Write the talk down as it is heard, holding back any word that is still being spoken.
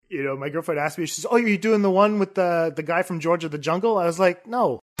my girlfriend asked me, she says, "Oh, are you doing the one with the guy from George of the Jungle?" I was like,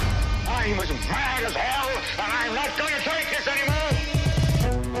 "No." I'm as mad as hell, and I'm not going to take this anymore.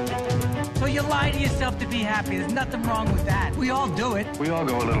 So you lie to yourself to be happy. There's nothing wrong with that. We all do it. We all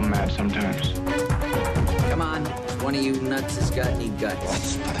go a little mad sometimes. Come on, if one of you nuts has got any guts.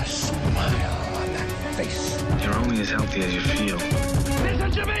 Let's put a smile on that face. You're only as healthy as you feel.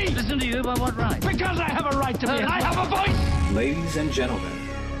 Listen to me! Listen to you by what right? Because I have a right to be, and I have a voice! Ladies and gentlemen,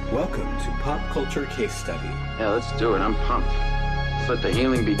 welcome to Pop Culture Case Study. Yeah, let's do it. I'm pumped. Let's let the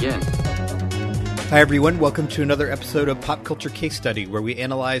healing begin. Hi everyone, welcome to another episode of Pop Culture Case Study, where we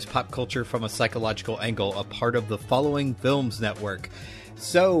analyze pop culture from a psychological angle, a part of the Following Films Network.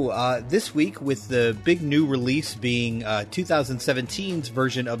 So, this week, with the big new release being 2017's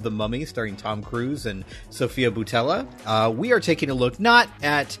version of The Mummy, starring Tom Cruise and Sofia Boutella, we are taking a look not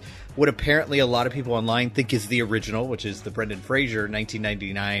at what apparently a lot of people online think is the original, which is the Brendan Fraser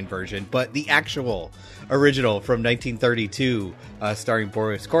 1999 version, but the actual original from 1932, starring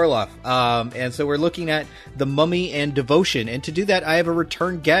Boris Karloff. And so we're looking at The Mummy and Devotion. And to do that, I have a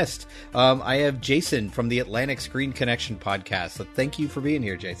return guest. I have Jason from the Atlantic Screen Connection podcast. So thank you for being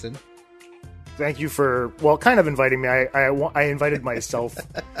here, Jason. Thank you for, kind of inviting me. I invited myself.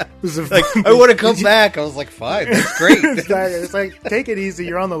 I want to come back. I was like, fine, that's great. It's like, take it easy.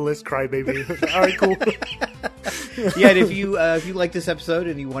 You're on the list, crybaby. All right, cool. Yeah, and if you like this episode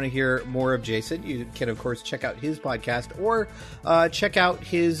and you want to hear more of Jason, you can, of course, check out his podcast or check out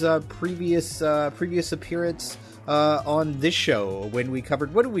his previous appearance on this show when we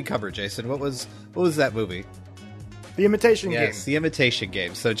covered. What did we cover, Jason? What was that movie? The Imitation Game. Yes, The Imitation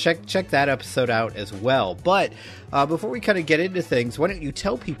Game. So check that episode out as well. But before we kind of get into things, why don't you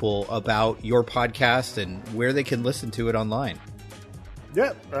tell people about your podcast and where they can listen to it online?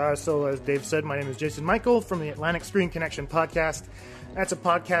 Yeah, so as Dave said, my name is Jason Michael from the Atlantic Screen Connection podcast. That's a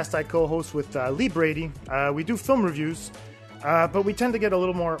podcast I co-host with Lee Brady. We do film reviews, but we tend to get a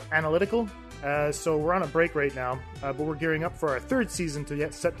little more analytical. So we're on a break right now, but we're gearing up for our third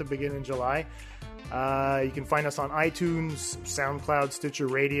season set to begin in July. You can find us on iTunes, SoundCloud, Stitcher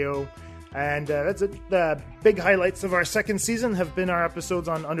Radio, and that's it. The big highlights of our second season have been our episodes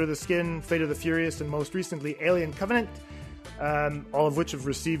on Under the Skin, Fate of the Furious, and most recently Alien Covenant, all of which have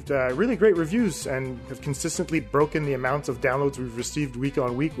received really great reviews and have consistently broken the amounts of downloads we've received week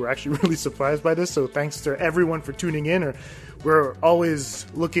on week. We're actually really surprised by this, so thanks to everyone for tuning in. We're always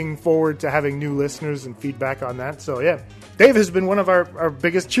looking forward to having new listeners and feedback on that. So yeah, Dave has been one of our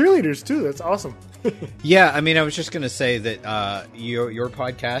biggest cheerleaders too. That's awesome. Yeah, I mean, I was just going to say that your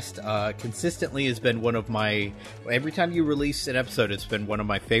podcast consistently has been one of my... Every time you release an episode, it's been one of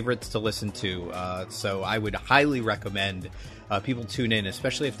my favorites to listen to. So I would highly recommend people tune in,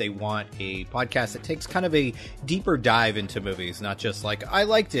 especially if they want a podcast that takes kind of a deeper dive into movies. Not just like, I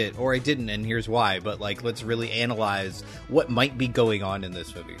liked it or I didn't and here's why, but like, let's really analyze what might be going on in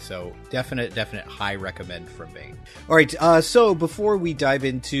this movie. So definite high recommend from me. All right, so before we dive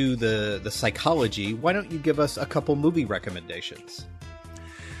into the psychology, why don't you give us a couple movie recommendations?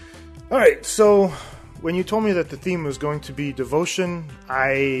 All right, so when you told me that the theme was going to be devotion,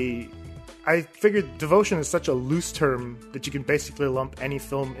 I figured devotion is such a loose term that you can basically lump any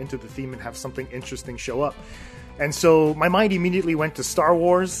film into the theme and have something interesting show up. And so my mind immediately went to Star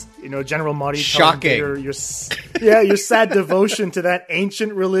Wars, General Marty. Shocking. Your sad devotion to that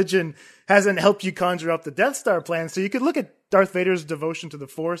ancient religion hasn't helped you conjure up the Death Star plan. So you could look at Darth Vader's devotion to the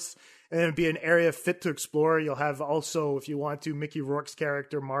Force, and it'd be an area fit to explore. You'll have also, if you want to, Mickey Rourke's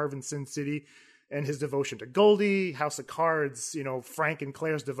character, Marv in Sin City, and his devotion to Goldie, House of Cards, Frank and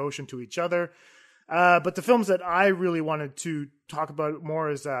Claire's devotion to each other. But the films that I really wanted to talk about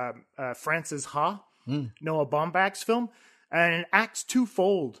more is Frances Ha, Noah Baumbach's film. And it acts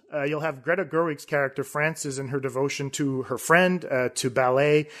twofold. You'll have Greta Gerwig's character, Frances, and her devotion to her friend, to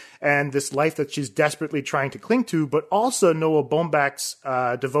ballet, and this life that she's desperately trying to cling to, but also Noah Baumbach's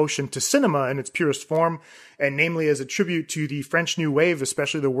devotion to cinema in its purest form, and namely as a tribute to the French New Wave,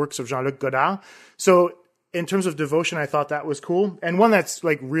 especially the works of Jean-Luc Godard. So in terms of devotion, I thought that was cool. And one that's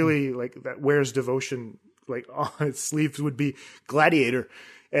like really like that wears devotion like on its sleeves would be Gladiator.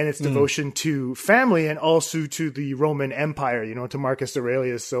 And its devotion to family and also to the Roman Empire, to Marcus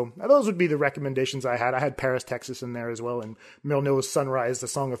Aurelius. So those would be the recommendations I had. I had Paris, Texas in there as well, and Milneau's Sunrise, The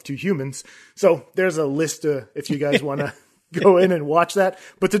Song of Two Humans. So there's a list if you guys want to go in and watch that.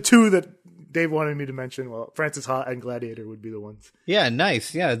 But the two that Dave wanted me to mention, Frances Ha and Gladiator would be the ones. Yeah,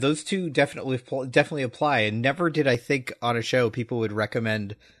 nice. Yeah, those two definitely apply. And never did I think on a show people would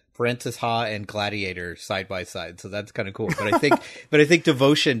recommend Frances Ha and Gladiator side by side, so that's kind of cool. But I think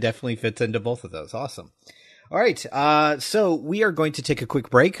Devotion definitely fits into both of those. Awesome. All right, so we are going to take a quick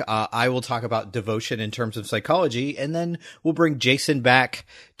break. I will talk about devotion in terms of psychology, and then we'll bring Jason back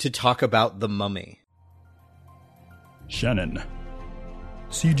to talk about The Mummy. Shannon,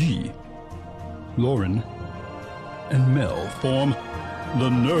 CG, Lauren, and Mel form the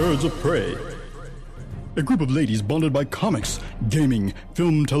Nerds of Prey. A group of ladies bonded by comics, gaming,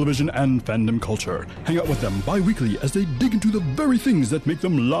 film, television, and fandom culture. Hang out with them bi-weekly as they dig into the very things that make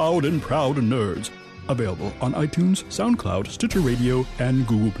them loud and proud nerds. Available on iTunes, SoundCloud, Stitcher Radio, and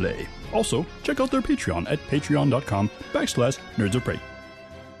Google Play. Also, check out their Patreon at patreon.com/Nerds of Prey.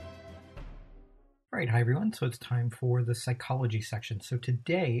 All right, hi everyone. So it's time for the psychology section. So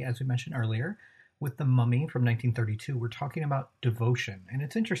today, as we mentioned earlier, with The Mummy from 1932, we're talking about devotion. And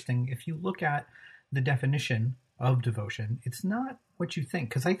it's interesting, if you look at the definition of devotion, it's not what you think,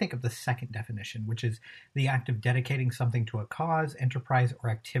 because I think of the second definition, which is the act of dedicating something to a cause, enterprise, or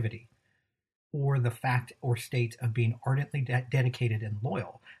activity, or the fact or state of being ardently dedicated and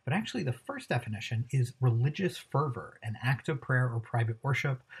loyal. But actually the first definition is religious fervor, an act of prayer or private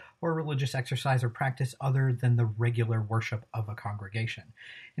worship, or religious exercise or practice other than the regular worship of a congregation.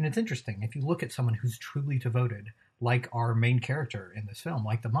 And it's interesting, if you look at someone who's truly devoted, like our main character in this film,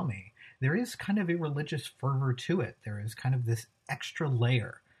 like the Mummy, there is kind of a religious fervor to it. There is kind of this extra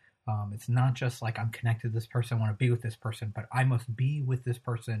layer. It's not just like I'm connected to this person, I want to be with this person, but I must be with this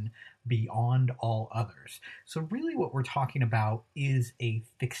person beyond all others. So really what we're talking about is a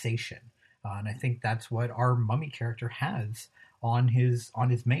fixation. And I think that's what our Mummy character has on his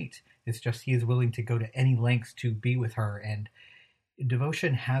mate. It's just he is willing to go to any lengths to be with her. And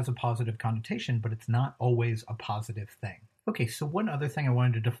devotion has a positive connotation, but it's not always a positive thing. Okay, so one other thing I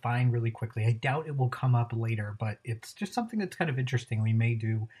wanted to define really quickly. I doubt it will come up later, but it's just something that's kind of interesting. We may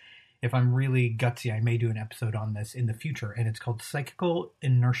do, if I'm really gutsy, I may do an episode on this in the future, and it's called psychical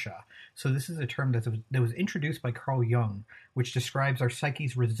inertia. So this is a term that was introduced by Carl Jung, which describes our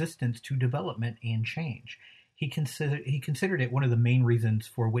psyche's resistance to development and change. He considered it one of the main reasons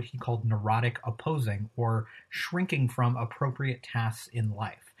for what he called neurotic opposing, or shrinking from appropriate tasks in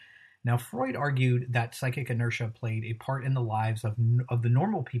life. Now, Freud argued that psychic inertia played a part in the lives of the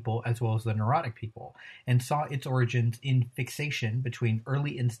normal people as well as the neurotic people, and saw its origins in fixation between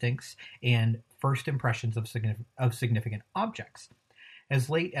early instincts and first impressions of significant objects. As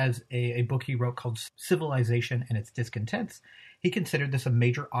late as a book he wrote called Civilization and Its Discontents, he considered this a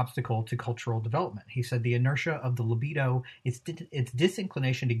major obstacle to cultural development. He said the inertia of the libido is its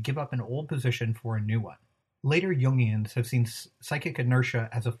disinclination to give up an old position for a new one. Later Jungians have seen psychic inertia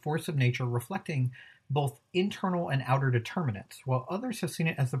as a force of nature reflecting both internal and outer determinants, while others have seen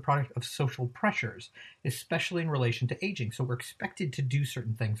it as the product of social pressures, especially in relation to aging. So we're expected to do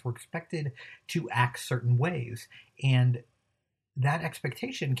certain things. We're expected to act certain ways. And that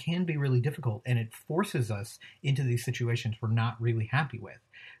expectation can be really difficult, and it forces us into these situations we're not really happy with.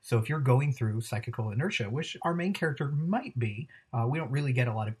 So if you're going through psychical inertia, which our main character might be, we don't really get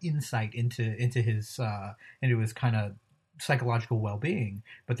a lot of insight into his kind of psychological well-being,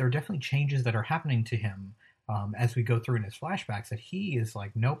 but there are definitely changes that are happening to him as we go through in his flashbacks that he is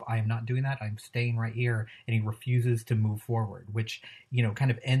like, nope, I am not doing that. I'm staying right here. And he refuses to move forward, which, kind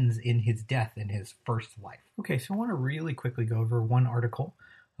of ends in his death in his first life. Okay, so I want to really quickly go over one article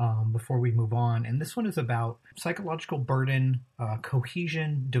before we move on. And this one is about psychological burden,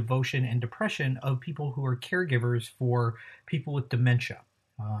 cohesion, devotion, and depression of people who are caregivers for people with dementia.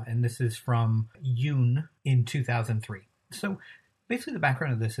 And this is from Yoon in 2003. So basically the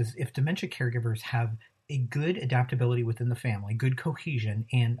background of this is if dementia caregivers have a good adaptability within the family, good cohesion,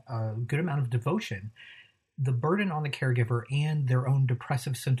 and a good amount of devotion, the burden on the caregiver and their own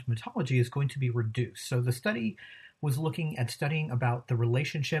depressive symptomatology is going to be reduced. So the study was looking at studying about the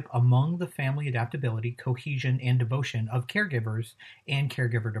relationship among the family adaptability, cohesion, and devotion of caregivers and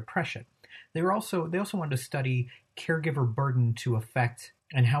caregiver depression. They also wanted to study caregiver burden to affect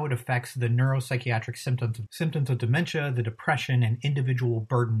and how it affects the neuropsychiatric symptoms of dementia, the depression, and individual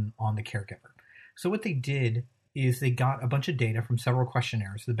burden on the caregiver. So what they did is they got a bunch of data from several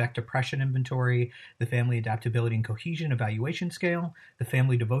questionnaires, the Beck Depression Inventory, the Family Adaptability and Cohesion Evaluation Scale, the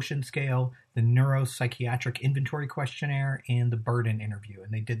Family Devotion Scale, the Neuropsychiatric Inventory Questionnaire, and the Burden Interview.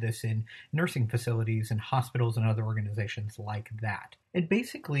 And they did this in nursing facilities and hospitals and other organizations like that. And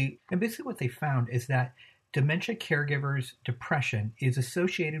basically what they found is that dementia caregivers' depression is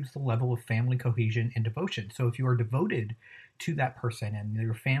associated with the level of family cohesion and devotion. So if you are devoted to that person and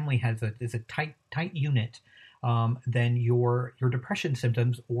your family is a tight unit, then your depression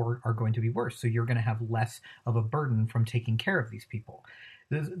symptoms are going to be worse. So you're going to have less of a burden from taking care of these people.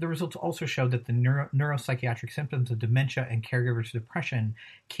 The results also showed that the neuropsychiatric symptoms of dementia and caregivers' depression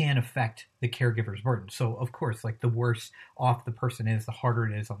can affect the caregiver's burden. So, of course, like the worse off the person is, the harder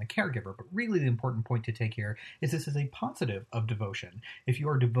it is on the caregiver. But really the important point to take here is this is a positive of devotion. If you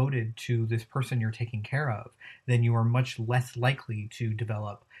are devoted to this person you're taking care of, then you are much less likely to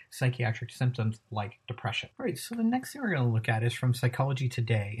develop psychiatric symptoms like depression. All right, so the next thing we're going to look at is from Psychology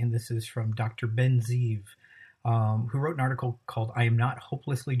Today, and this is from Dr. Ben Zeev, who wrote an article called I Am Not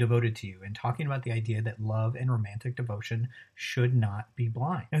Hopelessly Devoted to You, and talking about the idea that love and romantic devotion should not be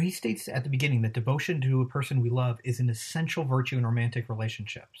blind. Now, he states at the beginning that devotion to a person we love is an essential virtue in romantic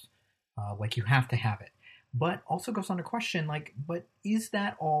relationships. Like, you have to have it. But also goes on to question, like, but is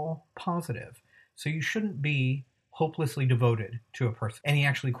that all positive? So you shouldn't be hopelessly devoted to a person. And he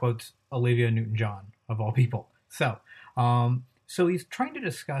actually quotes Olivia Newton-John, of all people. So he's trying to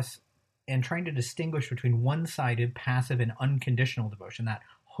discuss and trying to distinguish between one-sided, passive, and unconditional devotion, that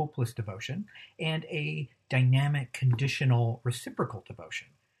hopeless devotion, and a dynamic, conditional, reciprocal devotion.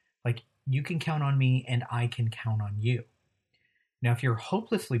 Like, you can count on me and I can count on you. Now, if you're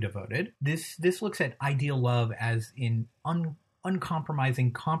hopelessly devoted, this looks at ideal love as in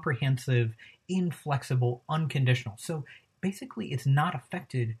uncompromising, comprehensive, inflexible, unconditional. So basically, it's not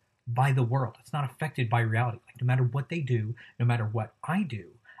affected by the world. It's not affected by reality. Like, no matter what they do, no matter what I do,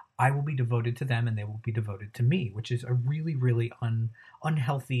 I will be devoted to them and they will be devoted to me, which is a really, really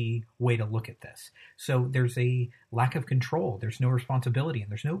unhealthy way to look at this. So there's a lack of control. There's no responsibility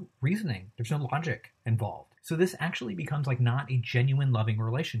and there's no reasoning. There's no logic involved. So this actually becomes like not a genuine loving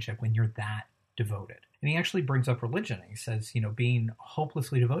relationship when you're that devoted. And he actually brings up religion. He says, being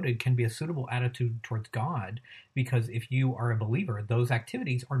hopelessly devoted can be a suitable attitude towards God, because if you are a believer, those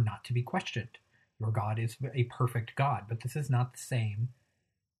activities are not to be questioned. Your God is a perfect God, but this is not the same.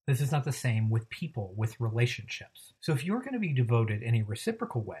 This is not the same with people, with relationships. So if you're going to be devoted in a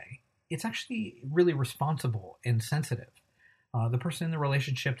reciprocal way, it's actually really responsible and sensitive. The person in the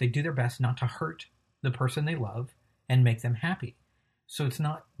relationship, they do their best not to hurt the person they love and make them happy. So it's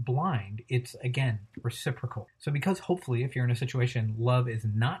not blind, it's, again, reciprocal. So because hopefully, if you're in a situation, love is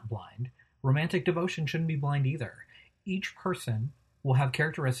not blind, romantic devotion shouldn't be blind either. Each person will have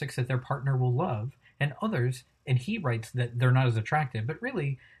characteristics that their partner will love, and others, and he writes that they're not as attractive, but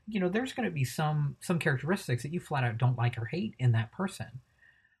really, there's going to be some characteristics that you flat out don't like or hate in that person.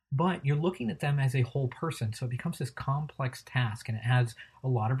 But you're looking at them as a whole person, so it becomes this complex task, and it has a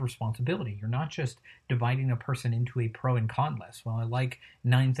lot of responsibility. You're not just dividing a person into a pro and con list. Well, I like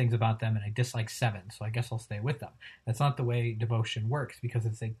 9 things about them, and I dislike 7, so I guess I'll stay with them. That's not the way devotion works, because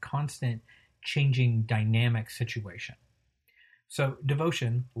it's a constant, changing, dynamic situation. So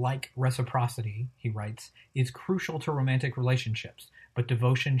devotion, like reciprocity, he writes, is crucial to romantic relationships, but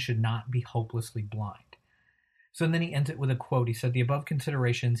devotion should not be hopelessly blind. So then he ends it with a quote. He said, the above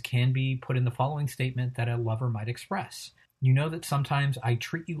considerations can be put in the following statement that a lover might express. You know that sometimes I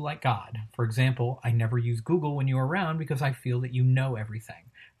treat you like God. For example, I never use Google when you're around because I feel that you know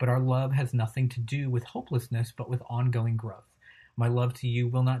everything. But our love has nothing to do with hopelessness, but with ongoing growth. My love to you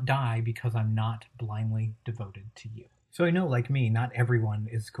will not die because I'm not blindly devoted to you. So I know, like me, not everyone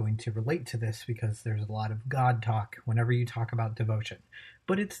is going to relate to this because there's a lot of God talk whenever you talk about devotion.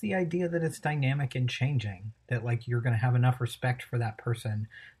 But it's the idea that it's dynamic and changing, that like you're going to have enough respect for that person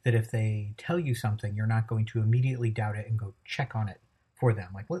that if they tell you something, you're not going to immediately doubt it and go check on it for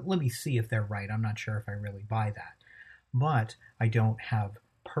them. Like, let me see if they're right. I'm not sure if I really buy that. But I don't have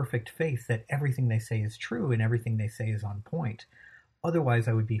perfect faith that everything they say is true and everything they say is on point. Otherwise,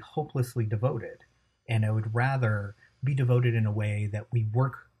 I would be hopelessly devoted, and I would rather be devoted in a way that we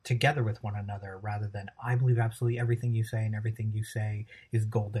work together with one another rather than I believe absolutely everything you say and everything you say is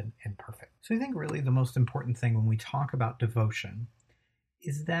golden and perfect. So I think really the most important thing when we talk about devotion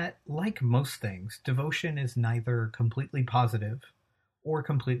is that, like most things, devotion is neither completely positive or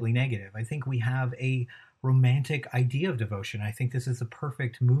completely negative. I think we have a romantic idea of devotion. I think this is the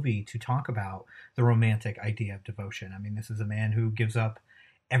perfect movie to talk about the romantic idea of devotion. I mean, this is a man who gives up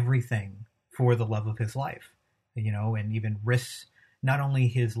everything for the love of his life, and even risks not only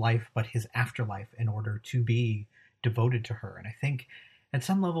his life, but his afterlife in order to be devoted to her. And I think at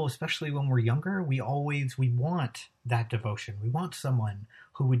some level, especially when we're younger, we want that devotion. We want someone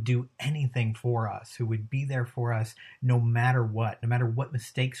who would do anything for us, who would be there for us no matter what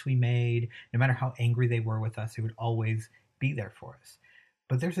mistakes we made, no matter how angry they were with us, who would always be there for us.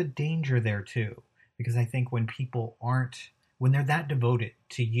 But there's a danger there too, because I think when they're that devoted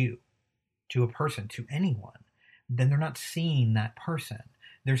to you, to a person, to anyone, then they're not seeing that person.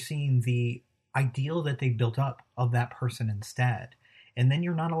 They're seeing the ideal that they built up of that person instead. And then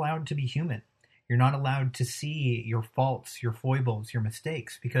you're not allowed to be human. You're not allowed to see your faults, your foibles, your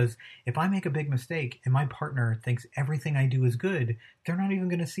mistakes, because if I make a big mistake and my partner thinks everything I do is good, they're not even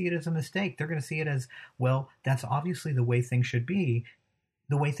going to see it as a mistake. They're going to see it as, well, that's obviously the way things should be.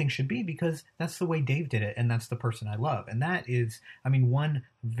 Because that's the way Dave did it, and that's the person I love. And that is, I mean, one,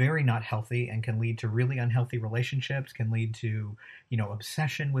 very not healthy and can lead to really unhealthy relationships, can lead to,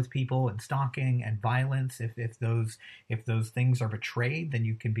 obsession with people and stalking and violence. If those things are betrayed, then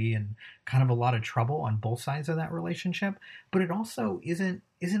you can be in kind of a lot of trouble on both sides of that relationship. But it also isn't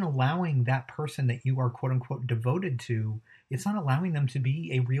allowing that person that you are quote unquote devoted to, it's not allowing them to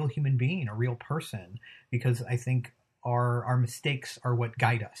be a real human being, a real person, because I think our mistakes are what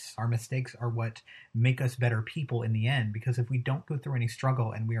guide us. Our mistakes are what make us better people in the end, because if we don't go through any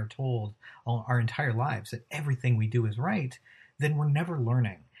struggle and we are told our entire lives that everything we do is right, then we're never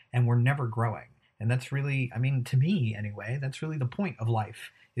learning and we're never growing. And that's really, I mean, to me anyway, that's really the point of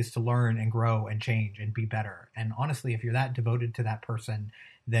life, is to learn and grow and change and be better. And honestly, if you're that devoted to that person,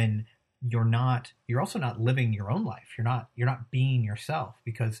 then you're also not living your own life. You're not being yourself,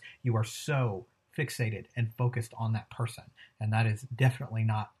 because you are so fixated and focused on that person. And that is definitely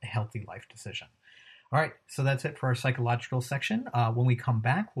not a healthy life decision. All right, so that's it for our psychological section. When we come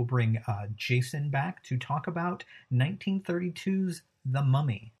back, we'll bring Jason back to talk about 1932's The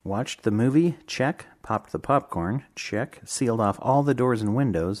Mummy. Watched the movie? Check. Popped the popcorn? Check. Sealed off all the doors and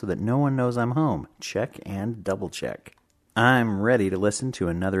windows so that no one knows I'm home? Check and double check. I'm ready to listen to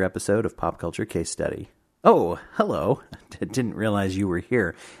another episode of Pop Culture Case Study. Oh, hello. Didn't realize you were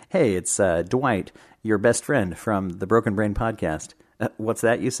here. Hey, it's Dwight, your best friend from the Broken Brain Podcast. What's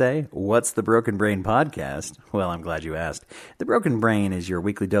that, you say? What's the Broken Brain Podcast? Well, I'm glad you asked. The Broken Brain is your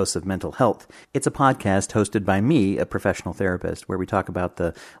weekly dose of mental health. It's a podcast hosted by me, a professional therapist, where we talk about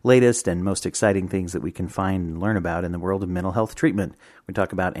the latest and most exciting things that we can find and learn about in the world of mental health treatment. We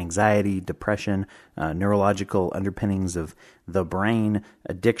talk about anxiety, depression, neurological underpinnings of the brain,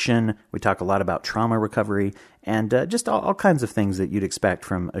 addiction. We talk a lot about trauma recovery, and just all kinds of things that you'd expect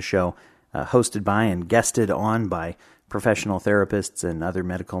from a show hosted by and guested on by professional therapists and other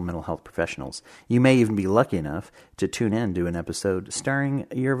medical mental health professionals. You may even be lucky enough to tune in to an episode starring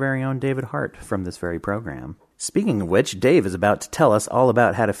your very own David Hart from this very program. Speaking of which, Dave is about to tell us all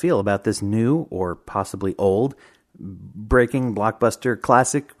about how to feel about this new, or possibly old, breaking blockbuster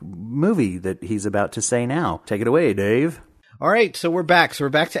classic movie that he's about to say now. Take it away, Dave. All right, so we're back. So we're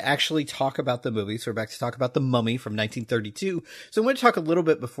back to actually talk about the movie. So we're back to talk about The Mummy from 1932. So I'm going to talk a little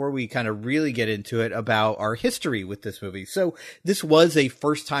bit before we kind of really get into it about our history with this movie. So this was a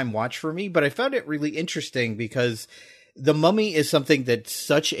first-time watch for me, but I found it really interesting because The Mummy is something that's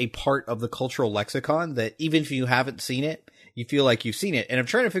such a part of the cultural lexicon that even if you haven't seen it, you feel like you've seen it. And I'm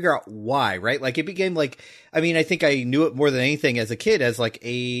trying to figure out why, right? Like it became like, I mean, I think I knew it more than anything as a kid as like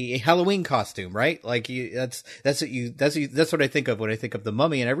a Halloween costume, right? Like that's what I think of when I think of The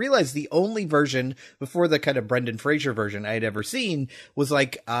Mummy. And I realized the only version before the kind of Brendan Fraser version I had ever seen was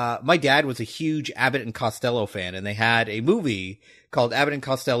like, my dad was a huge Abbott and Costello fan, and they had a movie called Abbott and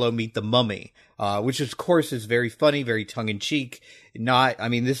Costello Meet the Mummy, which of course is very funny, very tongue in cheek.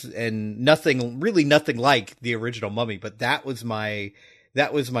 Nothing like the original Mummy, but that was my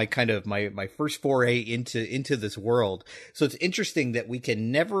kind of my first foray into this world. So it's interesting that we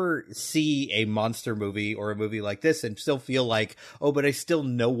can never see a monster movie or a movie like this and still feel like, oh, but I still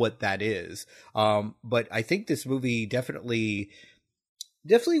know what that is. But I think this movie definitely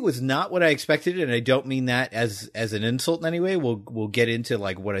was not what I expected, and I don't mean that as an insult in any way. We'll get into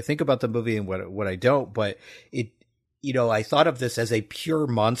like what I think about the movie and what I don't, but I thought of this as a pure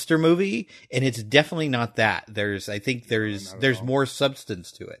monster movie, and it's definitely not that. There's more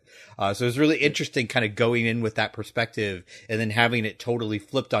substance to it. So it's really interesting kind of going in with that perspective and then having it totally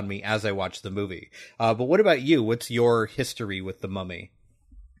flipped on me as I watched the movie. But what about you? What's your history with The Mummy?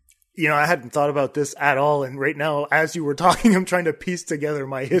 I hadn't thought about this at all. And right now, as you were talking, I'm trying to piece together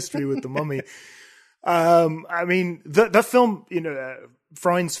my history with The Mummy. I mean, the film,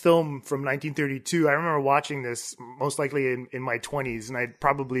 Freund's film from 1932, I remember watching this most likely in my 20s, and I'd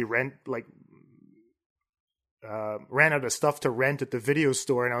probably ran out of stuff to rent at the video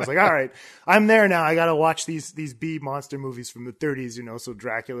store, and I was like, all right, I'm there now. I got to watch these B monster movies from the 30s, so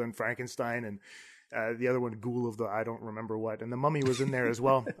Dracula and Frankenstein and the other one, Ghoul of the I don't remember what, and The Mummy was in there as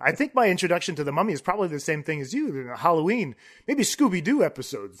well. I think my introduction to The Mummy is probably the same thing as you, Halloween, maybe Scooby-Doo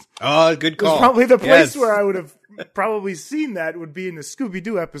episodes. Oh, good call. It was probably the place where I would have probably seen that would be in the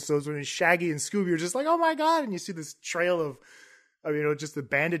Scooby-Doo episodes when Shaggy and Scooby are just like, oh my God, and you see this trail of just the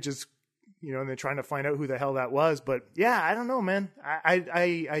bandages, and they're trying to find out who the hell that was. But yeah, I don't know, man.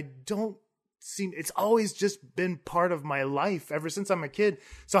 I don't it's always just been part of my life ever since I'm a kid.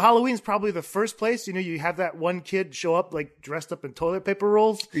 So Halloween's probably the first place, you have that one kid show up like dressed up in toilet paper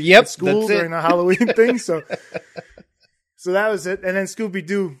rolls at school during the Halloween thing. So that was it. And then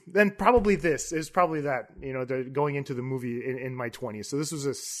Scooby-Doo, then probably this is probably that, they're going into the movie in my 20s. So this was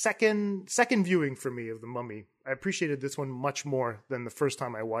a second viewing for me of The Mummy. I appreciated this one much more than the first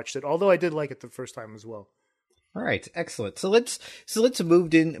time I watched it, although I did like it the first time as well. All right, excellent. So let's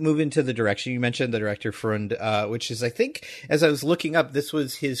move into the direction. You mentioned the director Freund, which is, I think, as I was looking up, this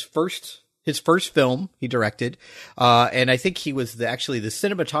was his first film he directed, and I think he was actually the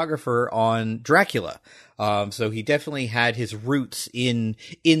cinematographer on Dracula. So he definitely had his roots in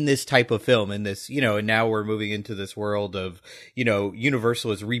this type of film, in this, and now we're moving into this world of,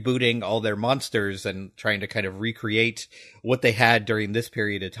 Universal is rebooting all their monsters and trying to kind of recreate what they had during this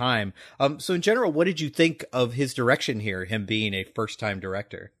period of time. So in general, what did you think of his direction here, him being a first-time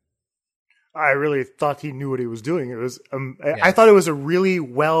director? I really thought he knew what he was doing. It was, I thought it was a really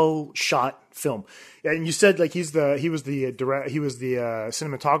well shot film. And you said like he was the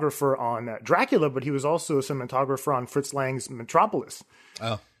cinematographer on Dracula, but he was also a cinematographer on Fritz Lang's Metropolis.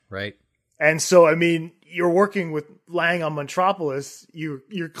 Oh, right. And so, I mean, you're working with Lang on Metropolis.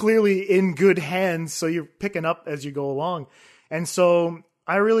 You're clearly in good hands. So you're picking up as you go along. And so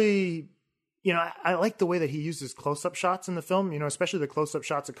I really, I like the way that he uses close-up shots in the film, especially the close-up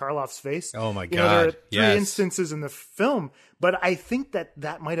shots of Karloff's face. Oh, my God. There are three instances in the film, but I think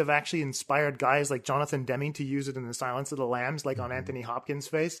that might have actually inspired guys like Jonathan Demme to use it in The Silence of the Lambs, like on Anthony Hopkins'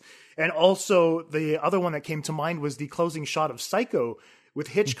 face. And also, the other one that came to mind was the closing shot of Psycho with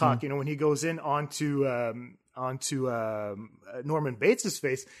Hitchcock, when he goes in onto Norman Bates's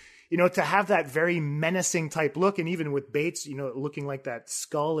face. To have that very menacing type look, and even with Bates, looking like that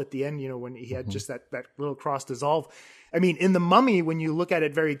skull at the end, when he had just that little cross dissolve. I mean, in The Mummy, when you look at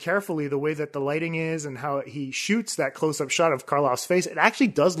it very carefully, the way that the lighting is and how he shoots that close-up shot of Karloff's face, it actually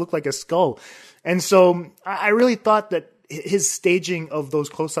does look like a skull. And so I really thought that his staging of those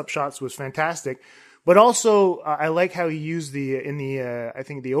close-up shots was fantastic. But also, I like how he used I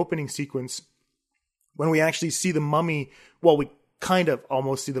think the opening sequence, when we actually see the mummy, we kind of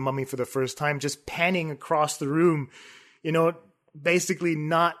almost see the mummy for the first time, just panning across the room, basically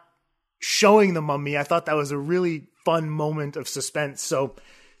not showing the mummy. I thought that was a really fun moment of suspense. So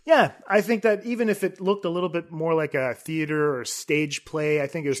yeah, I think that even if it looked a little bit more like a theater or stage play, I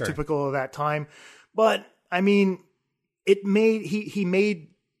think it was typical of that time. But I mean, he made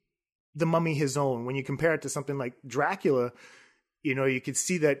the mummy his own. When you compare it to something like Dracula, you could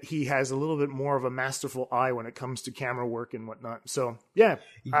see that he has a little bit more of a masterful eye when it comes to camera work and whatnot. So yeah,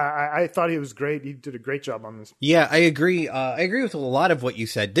 I thought he was great. He did a great job on this. Yeah, I agree. I agree with a lot of what you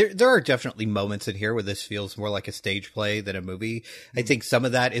said. There are definitely moments in here where this feels more like a stage play than a movie. I think some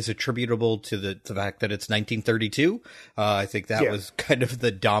of that is attributable to the fact that it's 1932. I think that was kind of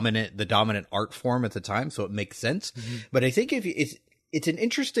the dominant art form at the time, so it makes sense. But I think it's an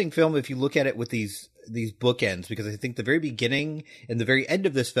interesting film if you look at it with these bookends, because I think the very beginning and the very end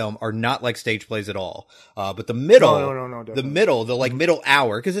of this film are not like stage plays at all. But the middle, the middle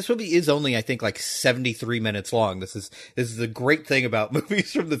hour, because this movie is only, I think, like 73 minutes long. This is the great thing about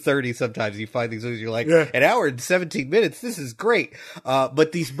movies from the 30s. Sometimes you find these movies, you're like, an hour and 17 minutes. This is great.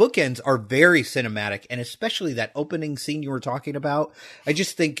 But these bookends are very cinematic, and especially that opening scene you were talking about. I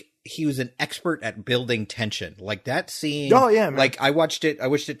just think he was an expert at building tension. Like that scene. Oh yeah, man. Like I watched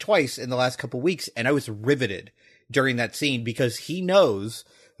it twice in the last couple of weeks, and I was riveted during that scene because he knows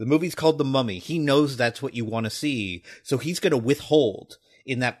the movie's called The Mummy. He knows that's what you want to see. So he's going to withhold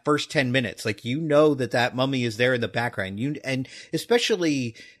in that first 10 minutes. Like, that mummy is there in the background. And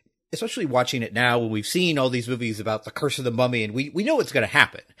especially watching it now when we've seen all these movies about the curse of the mummy, and we know what's going to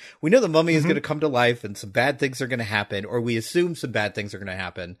happen. We know the mummy is going to come to life and some bad things are going to happen, or we assume some bad things are going to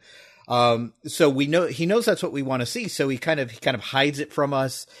happen. So we know, he knows that's what we want to see. So he kind of hides it from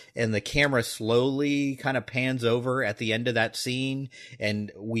us, and the camera slowly kind of pans over at the end of that scene.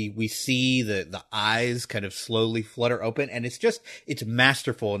 And we see the eyes kind of slowly flutter open, and it's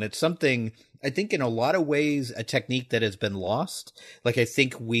masterful. And it's something, I think, in a lot of ways, a technique that has been lost. Like, I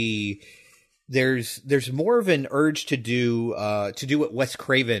think there's more of an urge to do what Wes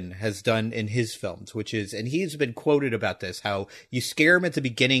Craven has done in his films, which is, and he's been quoted about this, how you scare him at the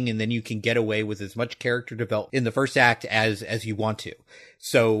beginning and then you can get away with as much character development in the first act as you want to.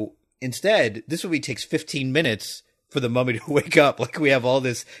 So instead, this movie takes 15 minutes for the mummy to wake up. Like, we have all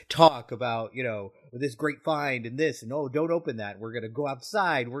this talk about, this great find and this, and don't open that. We're going to go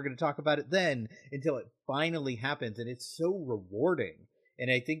outside. We're going to talk about it then, until it finally happens. And it's so rewarding. And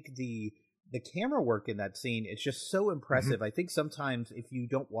I think the the camera work in that scene, it's just so impressive. I think sometimes if you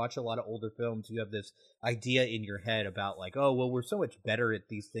don't watch a lot of older films, you have this idea in your head about like, oh, well, we're so much better at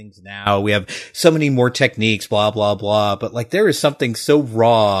these things now. We have so many more techniques, blah, blah, blah. But like there is something so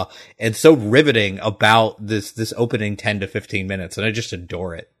raw and so riveting about this opening 10 to 15 minutes. And I just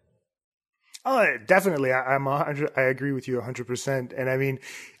adore it. Oh, definitely. I agree with you 100%. And I mean,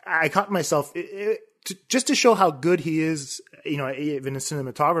 I caught myself just to show how good he is, you know, even in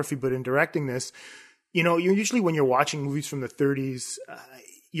cinematography, but in directing this, you know, usually when you're watching movies from the 30s,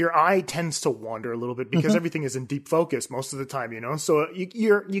 your eye tends to wander a little bit because everything is in deep focus most of the time, you know? So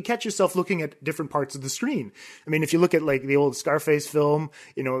you catch yourself looking at different parts of the screen. I mean, if you look at like the old Scarface film,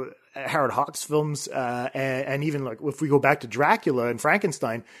 you know, Howard Hawks films, and even like if we go back to Dracula and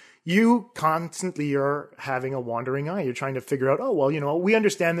Frankenstein, you constantly are having a wandering eye. You're trying to figure out, oh, well, you know, we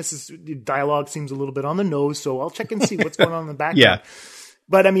understand dialogue seems a little bit on the nose, so I'll check and see what's going on in the background.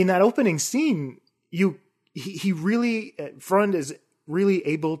 But I mean, that opening scene, he really, Freund is really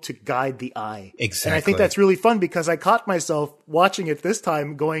able to guide the eye. Exactly. And I think that's really fun because I caught myself watching it this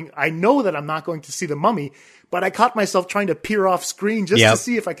time going, I know that I'm not going to see the mummy, but I caught myself trying to peer off screen just to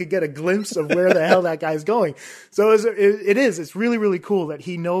see if I could get a glimpse of where the hell that guy's going. So it's really, really cool that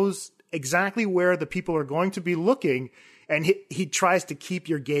he knows exactly where the people are going to be looking. And he tries to keep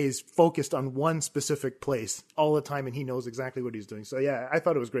your gaze focused on one specific place all the time, and he knows exactly what he's doing. So, yeah, I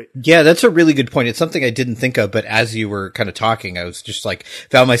thought it was great. Yeah, that's a really good point. It's something I didn't think of, but as you were kind of talking, I was just like,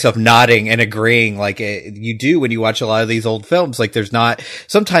 found myself nodding and agreeing like you do when you watch a lot of these old films. Like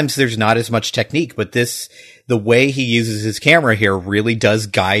sometimes there's not as much technique, but the way he uses his camera here really does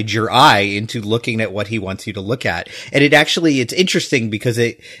guide your eye into looking at what he wants you to look at. And it's interesting because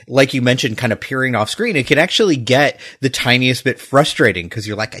like you mentioned, kind of peering off screen, it can actually get the tiniest bit frustrating because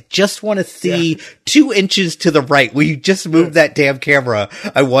you're like, I just want to see 2 inches to the right. Will you just move that damn camera?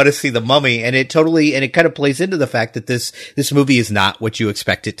 I want to see the mummy. And it kind of plays into the fact that this movie is not what you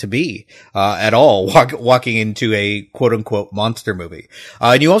expect it to be, at all, walking into a quote unquote monster movie.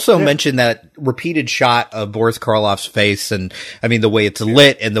 And you also mentioned that repeated shot of Boris Karloff's face, and I mean the way it's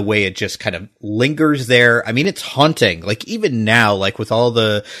lit and the way it just kind of lingers there. I mean, it's haunting. Like even now, like with all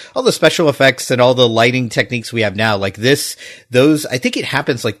the special effects and all the lighting techniques we have now, like I think it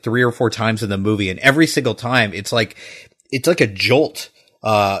happens like 3 or 4 times in the movie, and every single time it's like a jolt.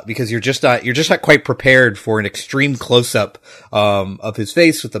 Because you're just not quite prepared for an extreme close up, of his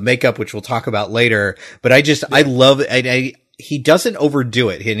face with the makeup, which we'll talk about later. But I love it. He doesn't overdo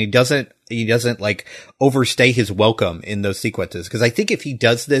it, and he doesn't like overstay his welcome in those sequences. Cause I think if he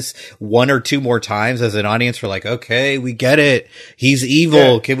does this 1 or 2 more times as an audience, we're like, okay, we get it. He's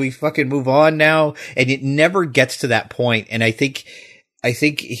evil. Can we fucking move on now? And it never gets to that point. And I think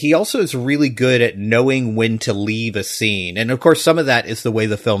he also is really good at knowing when to leave a scene. And of course, some of that is the way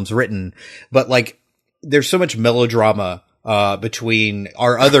the film's written, but like there's so much melodrama between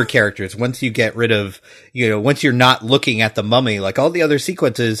our other characters. Once you get rid of, once you're not looking at the mummy, like all the other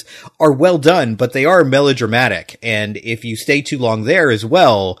sequences are well done, but they are melodramatic. And if you stay too long there as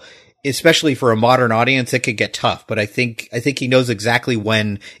well, especially for a modern audience, it could get tough. But I think he knows exactly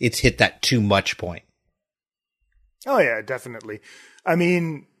when it's hit that too much point. Oh yeah, definitely. I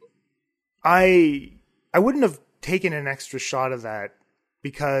mean, I wouldn't have taken an extra shot of that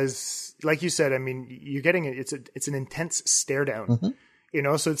because, like you said, I mean, you're getting it. It's an intense stare down,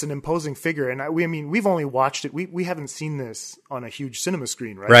 so it's an imposing figure. And we've only watched it. We haven't seen this on a huge cinema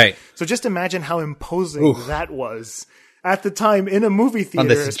screen, right? Right. So just imagine how imposing that was at the time in a movie theater, on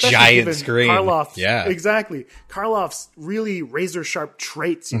this giant screen. Karloff, exactly. Karloff's really razor sharp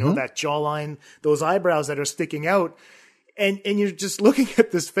traits, that jawline, those eyebrows that are sticking out. And you're just looking at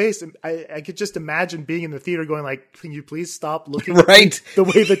this face, and I could just imagine being in the theater going like, can you please stop looking at me the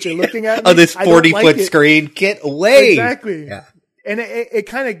way that you're looking at me? On this 40-foot screen, get away. Exactly. Yeah. And it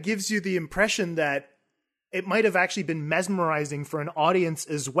kind of gives you the impression that it might have actually been mesmerizing for an audience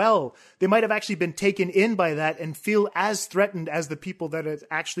as well. They might have actually been taken in by that and feel as threatened as the people that it's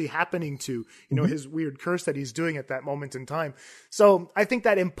actually happening to, his weird curse that he's doing at that moment in time. So I think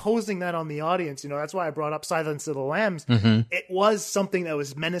that imposing that on the audience, that's why I brought up Silence of the Lambs. It was something that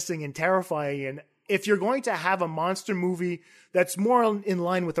was menacing and terrifying. And if you're going to have a monster movie that's more in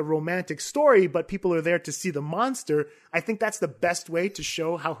line with a romantic story, but people are there to see the monster, I think that's the best way to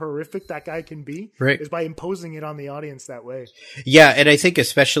show how horrific that guy can be, is by imposing it on the audience that way. Yeah, and I think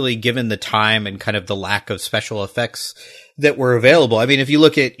especially given the time and kind of the lack of special effects that were available. I mean, if you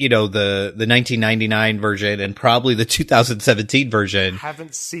look at, the 1999 version and probably the 2017 version. I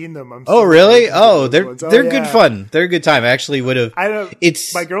haven't seen them. Oh, really? Oh, they're good fun. They're a good time. I actually would have.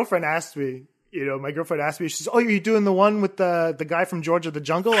 My girlfriend asked me, my girlfriend asked me, she says, "Oh, are you doing the one with the guy from George of the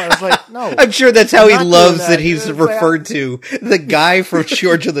Jungle?" I was like, "No." I'm sure that's how he loves that he's It's referred to, the guy from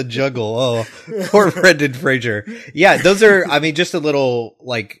George of the Jungle. Oh, poor Brendan Fraser. Yeah, those are, I mean, just a little,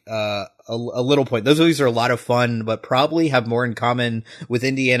 like, a little point. Those movies are a lot of fun, but probably have more in common with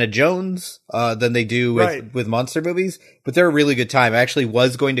Indiana Jones than they do with monster movies. But they're a really good time. I actually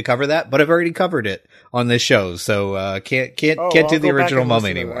was going to cover that, but I've already covered it on this show, so can't do the original Mummy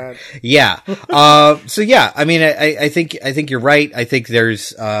anymore. Yeah. So yeah, I mean, I think you're right. I think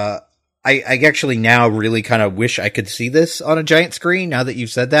there's I actually now really kind of wish I could see this on a giant screen now that you've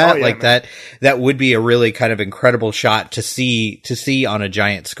said that. That would be a really kind of incredible shot to see on a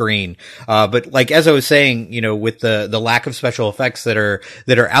giant screen. But like, as I was saying, with the lack of special effects that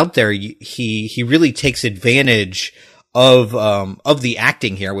are out there, he really takes advantage of the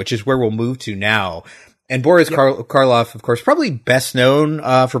acting here, which is where we'll move to now. And Boris Karloff, of course, probably best known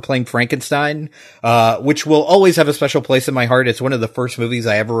for playing Frankenstein, which will always have a special place in my heart. It's one of the first movies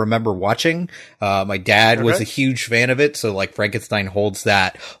I ever remember watching. My dad was a huge fan of it, so like Frankenstein holds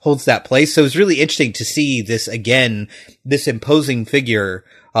that place. So it's really interesting to see this again, this imposing figure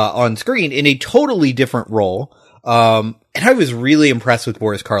on screen in a totally different role. And I was really impressed with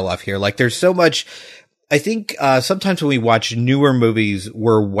Boris Karloff here. Like, there's so much. I think sometimes when we watch newer movies,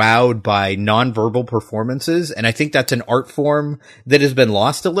 we're wowed by nonverbal performances, and I think that's an art form that has been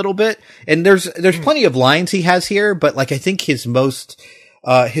lost a little bit. And there's plenty of lines he has here, but like, I think his most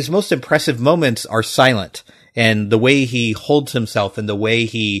impressive moments are silent, and the way he holds himself and the way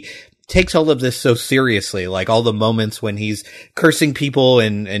he takes all of this so seriously, like all the moments when he's cursing people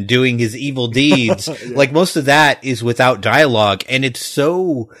and doing his evil deeds, like most of that is without dialogue, and it's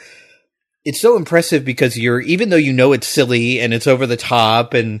so impressive because even though it's silly and it's over the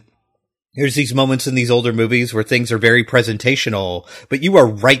top, and there's these moments in these older movies where things are very presentational, but you are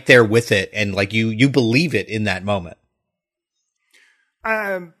right there with it, and like you believe it in that moment.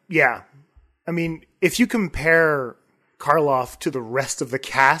 Yeah. I mean, if you compare Karloff to the rest of the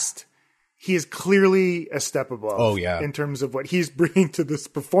cast, he is clearly a step above. Oh, yeah. In terms of what he's bringing to this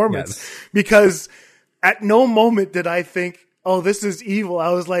performance. Yes. Because at no moment did I think, oh, this is evil. I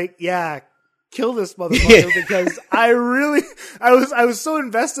was like, yeah, kill this motherfucker, because I was so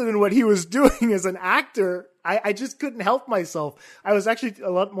invested in what he was doing as an actor. I just couldn't help myself. I was actually a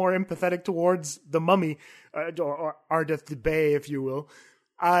lot more empathetic towards the Mummy, or Ardeth the Bay, if you will.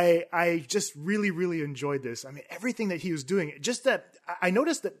 I just really, really enjoyed this. I mean, everything that he was doing, just that I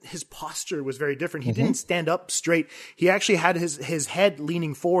noticed that his posture was very different. He didn't stand up straight. He actually had his head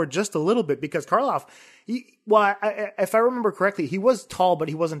leaning forward just a little bit, because Karloff, if I remember correctly, he was tall, but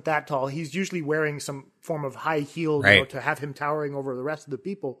he wasn't that tall. He's usually wearing some form of high heel, to have him towering over the rest of the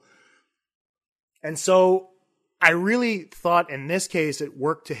people. And so I really thought in this case it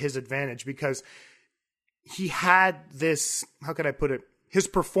worked to his advantage, because he had this, how could I put it? His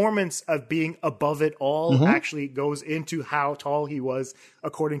performance of being above it all actually goes into how tall he was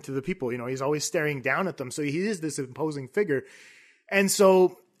according to the people. He's always staring down at them. So he is this imposing figure. And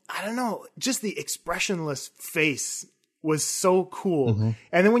so, I don't know, just the expressionless face was so cool.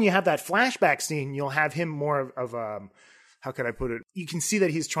 And then when you have that flashback scene, you'll have him more of how could I put it? You can see that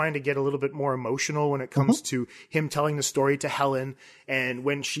he's trying to get a little bit more emotional when it comes to him telling the story to Helen. And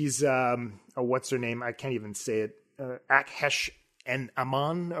when she's, what's her name? I can't even say it. Akhesh and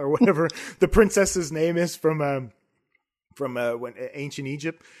Aman, or whatever the princess's name is from ancient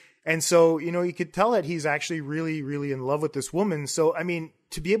Egypt. And so, you could tell that he's actually really, really in love with this woman. So, I mean,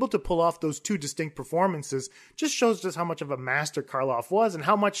 to be able to pull off those two distinct performances just shows just how much of a master Karloff was and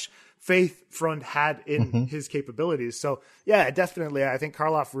how much faith Freund had in his capabilities. So, yeah, definitely. I think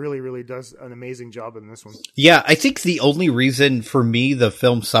Karloff really, really does an amazing job in this one. Yeah, I think the only reason for me the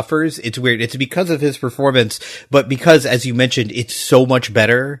film suffers, it's weird, it's because of his performance, but because, as you mentioned, it's so much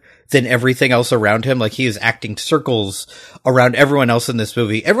better than everything else around him. Like, he is acting circles around everyone else in this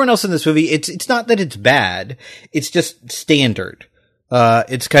movie. Everyone else in this movie, it's not that it's bad, it's just standard.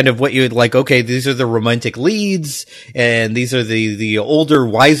 It's kind of what you would like, okay, these are the romantic leads, and these are the older,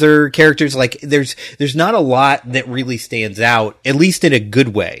 wiser characters. Like, there's not a lot that really stands out, at least in a good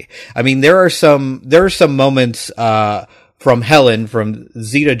way. I mean, there are some moments, from Helen, from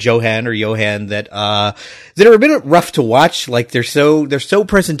Zita Johann that are a bit rough to watch. Like, they're so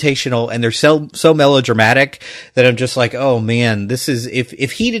presentational, and they're so melodramatic that I'm just like, oh man, this is,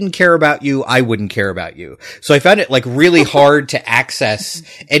 if he didn't care about you, I wouldn't care about you. So I found it like really hard to access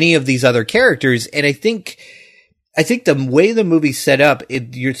any of these other characters. And I think I think the way the movie's set up,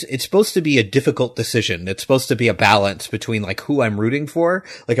 it's supposed to be a difficult decision. It's supposed to be a balance between like who I'm rooting for.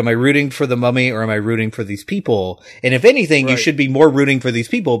 Like, am I rooting for the mummy or am I rooting for these people? And if anything, you should be more rooting for these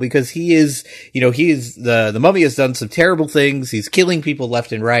people because the mummy has done some terrible things. He's killing people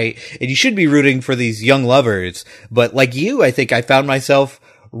left and right. And you should be rooting for these young lovers. But like you, I think I found myself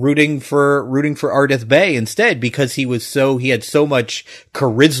rooting for Ardeth Bay instead because he had so much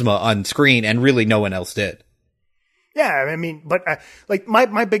charisma on screen and really no one else did. Yeah, I mean, but like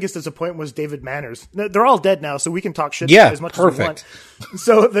my biggest disappointment was David Manners. They're all dead now, so we can talk shit as much as we want.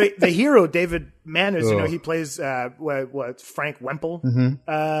 So the hero David Manners, he plays Frank Wemple.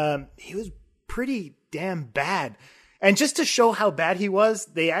 Mm-hmm. He was pretty damn bad, and just to show how bad he was,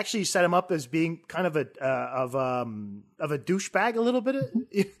 they actually set him up as being kind of a douchebag a little bit.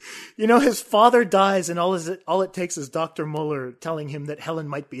 His father dies, and all it takes is Dr. Muller telling him that Helen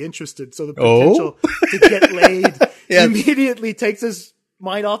might be interested. So the potential to get laid immediately takes his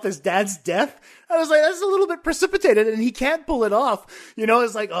mind off his dad's death. I was like, that's a little bit precipitated, and he can't pull it off.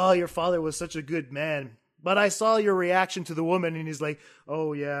 It's like, oh, your father was such a good man, but I saw your reaction to the woman, and he's like,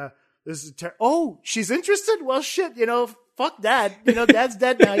 oh yeah, this is she's interested. Well, shit, fuck dad. Dad's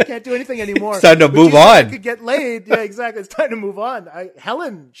dead now. He can't do anything anymore. It's time to move on. Could get laid. Yeah, exactly. It's time to move on.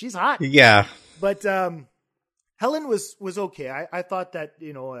 Helen, she's hot. Yeah. But Helen was okay. I thought that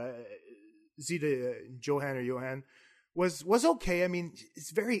Zita Johan was okay. I mean,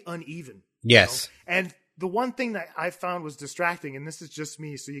 it's very uneven. Yes. And the one thing that I found was distracting, and this is just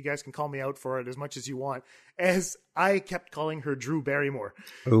me, so you guys can call me out for it as much as you want, as I kept calling her Drew Barrymore.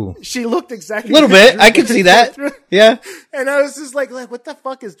 Ooh. She looked exactly a little bit. I can see that. Yeah. And I was just like, what the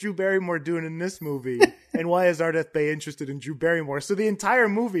fuck is Drew Barrymore doing in this movie? And why is Ardeth Bay interested in Drew Barrymore? So the entire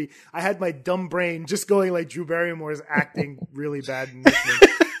movie, I had my dumb brain just going like, Drew Barrymore is acting really bad in this one.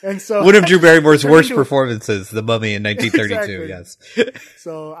 And so one of Drew Barrymore's worst performances, The Mummy in 1932. Exactly. Yes.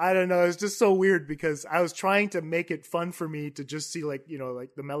 So I don't know. It's just so weird because I was trying to make it fun for me to just see like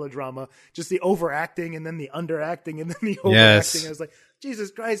the melodrama, just the overacting and then the underacting and then the overacting. Yes. I was like,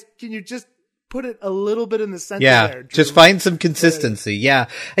 Jesus Christ, can you just put it a little bit in the center there? Drew? Just find some consistency. Yeah.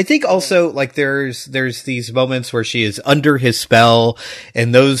 I think also like there's these moments where she is under his spell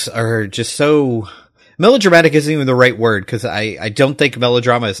and those are just so... Melodramatic isn't even the right word because I don't think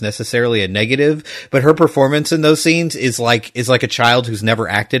melodrama is necessarily a negative, but her performance in those scenes is like a child who's never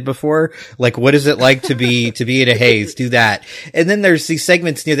acted before. Like, what is it like to be Ada Hayes? Do that. And then there's these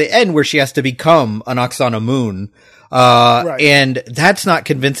segments near the end where she has to become an Oksana Moon. And that's not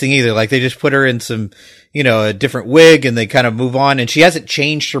convincing either. Like they just put her in some, a different wig and they kind of move on and she hasn't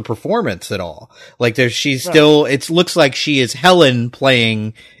changed her performance at all. Like she's still, it looks like she is Helen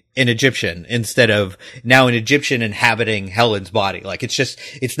playing an Egyptian instead of now an Egyptian inhabiting Helen's body. Like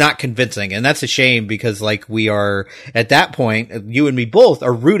it's not convincing. And that's a shame because like we are at that point, you and me both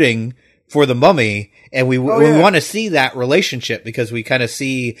are rooting for the mummy and we want to see that relationship because we kind of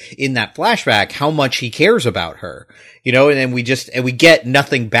see in that flashback how much he cares about her, and then we get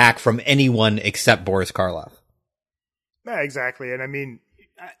nothing back from anyone except Boris Karloff. Yeah, exactly. And I mean,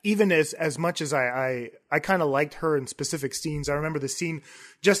 even as much as I kind of liked her in specific scenes, I remember the scene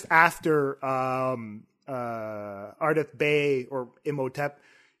just after Ardeth Bay or Imhotep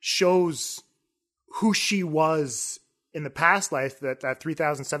shows who she was in the past life, that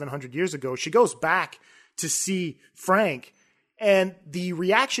 3,700 years ago. She goes back to see Frank, and the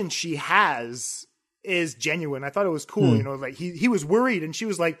reaction she has is genuine. I thought it was cool. Like he was worried, and she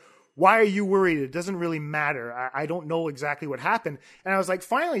was like, why are you worried? It doesn't really matter. I don't know exactly what happened. And I was like,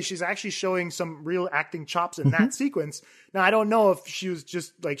 finally, she's actually showing some real acting chops in that sequence. Now, I don't know if she was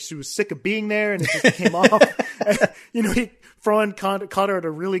just like, she was sick of being there and it just came off. Frohn caught her at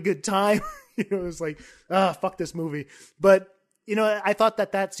a really good time. It was like, fuck this movie. But, I thought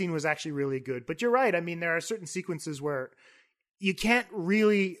that scene was actually really good. But you're right. I mean, there are certain sequences where you can't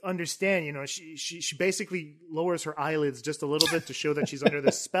really understand, she basically lowers her eyelids just a little bit to show that she's under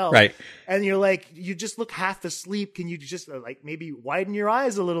this spell. Right. And you're like, you just look half asleep. Can you just like maybe widen your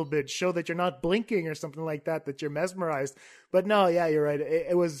eyes a little bit, show that you're not blinking or something like that you're mesmerized. But no, yeah, you're right.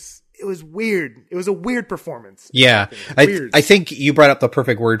 It was weird. It was a weird performance. Yeah. I think you brought up the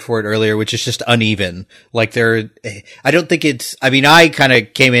perfect word for it earlier, which is just uneven. Like I don't think I kind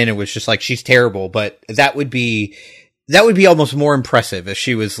of came in and was just like, she's terrible, but that would be almost more impressive if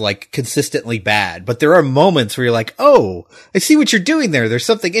she was like consistently bad. But there are moments where you're like, oh, I see what you're doing there. There's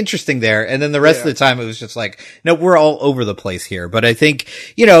something interesting there. And then the rest of the time it was just like, no, we're all over the place here. But I think,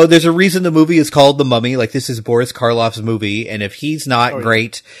 there's a reason the movie is called The Mummy. Like this is Boris Karloff's movie. And if he's not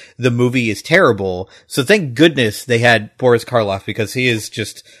great, the movie is terrible. So thank goodness they had Boris Karloff because he is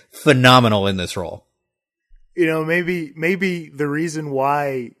just phenomenal in this role. you know, maybe the reason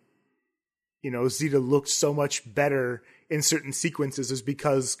why, you know, Zita looks so much better in certain sequences is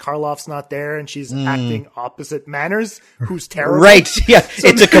because Karloff's not there and she's acting opposite Manners, who's terrible. Right. Yeah. So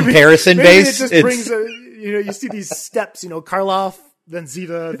it's a comparison base. It just brings you know, you see these steps, you know, Karloff, then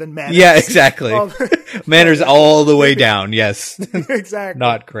Zita, then Manners. Yeah, exactly. Manners all the way down. Yes. Exactly.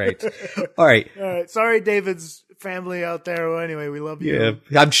 Not great. All right. All right. Sorry, David's family out there. Well, anyway, we love you.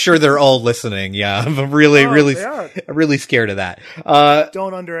 Yeah. I'm sure they're all listening. Yeah. I'm really scared of that.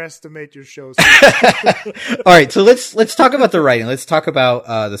 Don't underestimate your shows. All right. So let's talk about the writing. Let's talk about,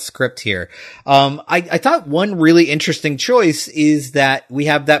 the script here. I thought one really interesting choice is that we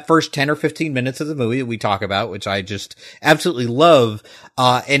have that first 10 or 15 minutes of the movie that we talk about, which I just absolutely love.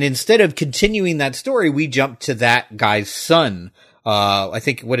 And instead of continuing that story, we jump to that guy's son. I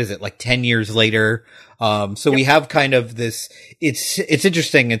think, what is it, like 10 years later? We have kind of this, it's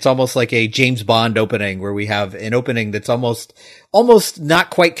interesting. It's almost like a James Bond opening where we have an opening that's almost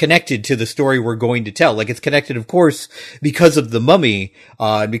not quite connected to the story we're going to tell. Like it's connected, of course, because of the Mummy,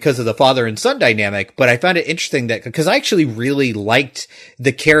 and because of the father and son dynamic. But I found it interesting that, because I actually really liked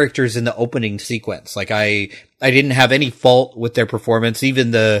the characters in the opening sequence. Like I didn't have any fault with their performance. Even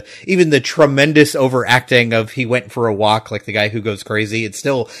the tremendous overacting of he went for a walk, like the guy who goes crazy. It's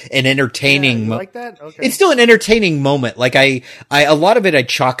still an entertaining, like that? Okay. It's still an entertaining moment. Like a lot of it I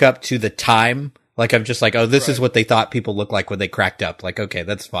chalk up to the time. Like I'm just like, oh, this is what they thought people looked like when they cracked up. Like, okay,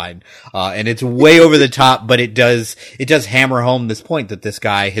 that's fine. And it's way over the top, but it does hammer home this point that this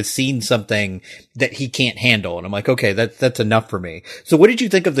guy has seen something that he can't handle. And I'm like, okay, that's enough for me. So what did you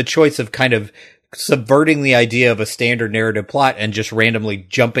think of the choice of kind of subverting the idea of a standard narrative plot and just randomly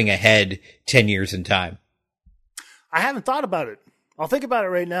jumping ahead 10 years in time? I haven't thought about it. I'll think about it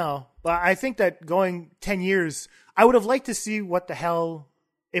right now. But I think that going 10 years, I would have liked to see what the hell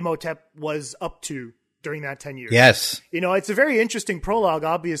Imhotep was up to during that 10 years. Yes. You know, it's a very interesting prologue,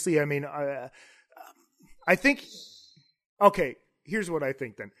 obviously. I mean, I think, okay, here's what I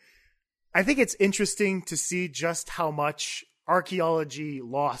think then. I think it's interesting to see just how much archaeology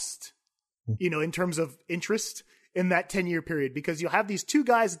lost, you know, in terms of interest in that 10-year period, because you'll have these two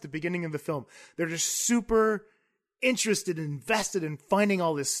guys at the beginning of the film. They're just super interested and invested in finding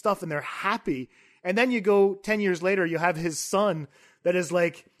all this stuff, and they're happy. And then you go 10 years later, you have his son that is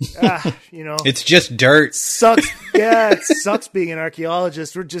like, you know, it's just dirt. Sucks. Yeah, it sucks being an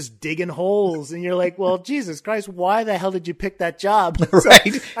archeologist. We're just digging holes. And you're like, well, Jesus Christ, why the hell did you pick that job?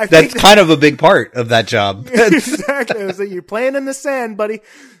 Right. So that's kind of a big part of that job. Exactly. It was like, you're playing in the sand, buddy.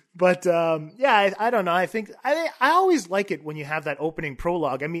 But yeah, I don't know. I think I always like it when you have that opening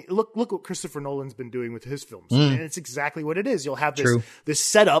prologue. I mean, look what Christopher Nolan's been doing with his films, and it's exactly what it is. You'll have this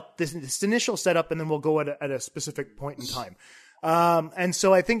setup, this initial setup, and then we'll go at a specific point in time. And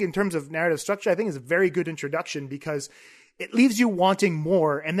so I think in terms of narrative structure, I think it's a very good introduction because it leaves you wanting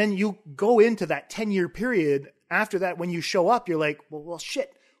more, and then you go into that 10-year period. After that, when you show up, you're like, well,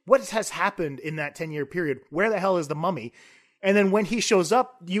 shit, what has happened in that 10-year period? Where the hell is the mummy? And then when he shows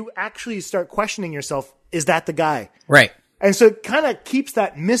up, you actually start questioning yourself, is that the guy? Right. And so it kind of keeps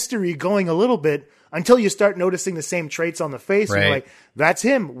that mystery going a little bit until you start noticing the same traits on the face. Right. And you're like, that's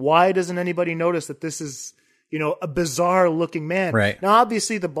him. Why doesn't anybody notice that this is, you know, a bizarre looking man? Right. Now,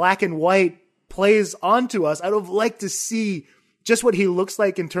 obviously the black and white plays onto us. I would have liked to see just what he looks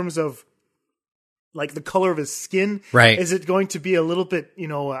like in terms of like the color of his skin. Right. Is it going to be a little bit, you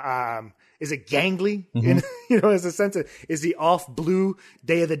know, is it gangly? In, you know, as a sense of, is he off blue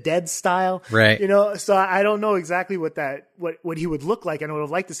Day of the Dead style? Right. You know, so I don't know exactly what he would look like. And I would have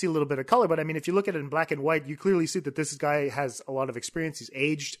liked to see a little bit of color, but I mean, if you look at it in black and white, you clearly see that this guy has a lot of experience. He's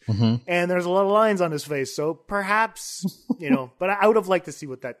aged and there's a lot of lines on his face. So perhaps, you know, but I would have liked to see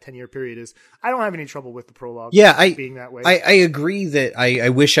what that 10-year period is. I don't have any trouble with the prologue being that way. I agree that I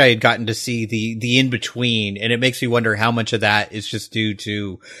wish I had gotten to see the in-between, and it makes me wonder how much of that is just due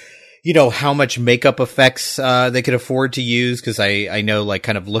to, you know, how much makeup effects they could afford to use, because I know, like,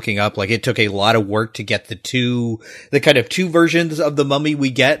 kind of looking up, like, it took a lot of work to get the kind of two versions of the Mummy we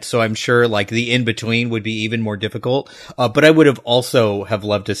get, so I'm sure, like, the in-between would be even more difficult, but I would have also have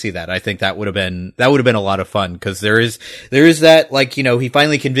loved to see that. I think that would have been a lot of fun, because there is that, like, you know, he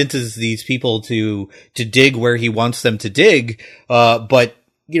finally convinces these people to dig where he wants them to dig, but,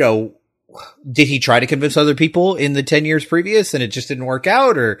 you know, did he try to convince other people in the 10 years previous and it just didn't work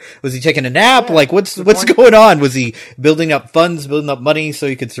out? Or was he taking a nap? Yeah, like what's going on? Was he building up funds, building up money so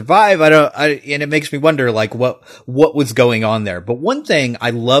he could survive? And it makes me wonder, like, what was going on there? But one thing I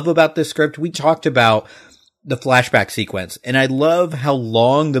love about this script, we talked about the flashback sequence, and I love how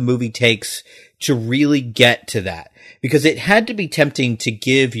long the movie takes to really get to that. because it had to be tempting to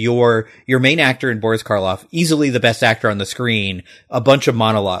give your main actor in Boris Karloff, easily the best actor on the screen, a bunch of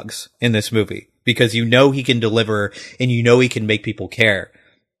monologues in this movie, because you know he can deliver and you know he can make people care.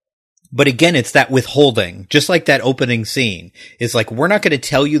 But again, it's that withholding, just like that opening scene is like, we're not going to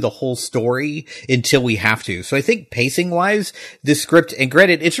tell you the whole story until we have to. So I think pacing wise, this script, and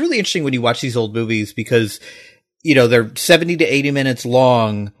granted, it's really interesting when you watch these old movies because, you know, they're 70 to 80 minutes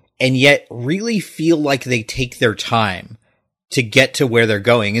long and yet really feel like they take their time to get to where they're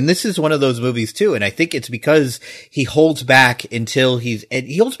going. And this is one of those movies too. And I think it's because he holds back until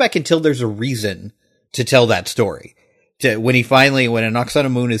there's a reason to tell that story. When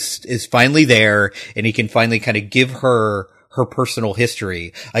Anoxana Moon is finally there and he can finally kind of give her personal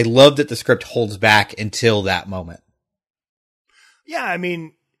history. I love that the script holds back until that moment. Yeah, I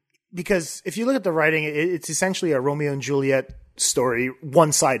mean, because if you look at the writing, it's essentially a Romeo and Juliet story,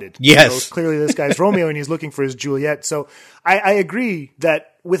 one-sided. Yes. You know, clearly this guy's Romeo and he's looking for his Juliet. So I agree that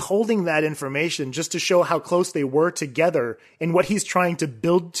withholding that information just to show how close they were together and what he's trying to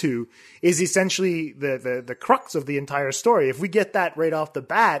build to is essentially the crux of the entire story. If we get that right off the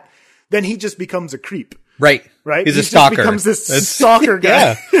bat, then he just becomes a creep. Right. He's a stalker. Just becomes this stalker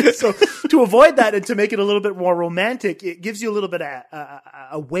guy. Yeah. So to avoid that and to make it a little bit more romantic, it gives you a little bit of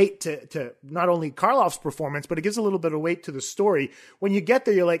a weight to not only Karloff's performance, but it gives a little bit of weight to the story. When you get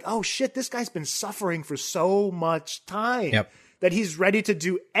there, you're like, oh shit, this guy's been suffering for so much time that he's ready to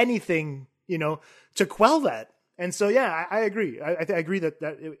do anything, you know, to quell that. And so, yeah, I agree. I agree that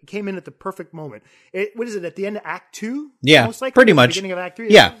it came in at the perfect moment. What is it, at the end of Act 2? Yeah, most likely, pretty much. Beginning of Act 3?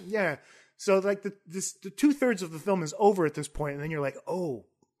 Yeah. Yeah. So like the 2/3 of the film is over at this point, and then you're like, oh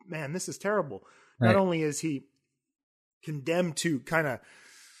man, this is terrible. Right. Not only is he condemned to kind of,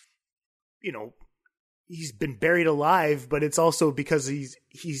 you know, he's been buried alive, but it's also because he's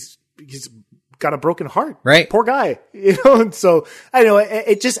got a broken heart. Right. Poor guy. You know, and so I know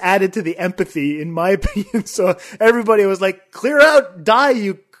it just added to the empathy, in my opinion. So everybody was like, clear out, die,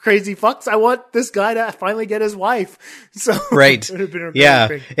 you crazy fucks. I want this guy to finally get his wife. So right.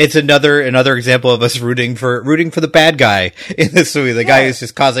 It's another example of us rooting for the bad guy in this movie. The guy who's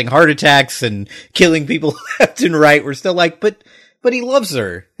just causing heart attacks and killing people left and right. We're still like, but he loves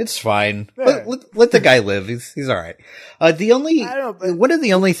her. It's fine. Yeah. Let the guy live. He's all right. One of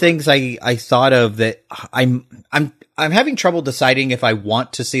the only things I thought of that I'm having trouble deciding if I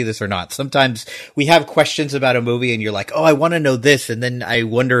want to see this or not. Sometimes we have questions about a movie and you're like, oh, I want to know this. And then I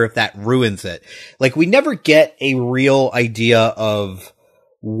wonder if that ruins it. Like, we never get a real idea of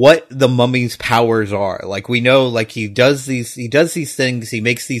what the mummy's powers are. Like, we know, like, he does these things, he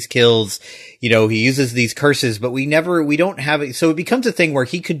makes these kills, you know, he uses these curses, but we don't have it. So it becomes a thing where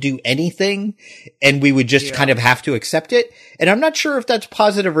he could do anything and we would just kind of have to accept it. And I'm not sure if that's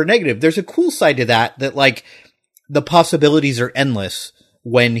positive or negative. There's a cool side to that like, the possibilities are endless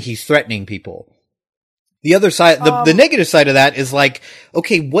when he's threatening people. The other side, the negative side of that is like,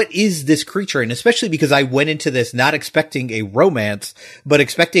 okay, what is this creature? And especially because I went into this not expecting a romance, but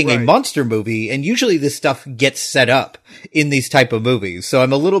expecting a monster movie. And usually this stuff gets set up in these type of movies. So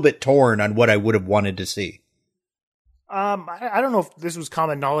I'm a little bit torn on what I would have wanted to see. I don't know if this was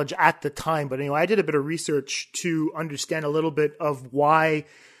common knowledge at the time, but anyway, I did a bit of research to understand a little bit of why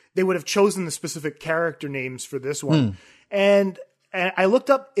they would have chosen the specific character names for this one. And I looked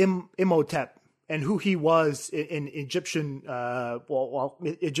up Imhotep and who he was in Egyptian,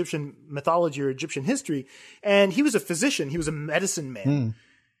 Egyptian mythology or Egyptian history. And he was a physician. He was a medicine man.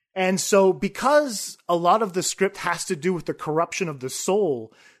 And so because a lot of the script has to do with the corruption of the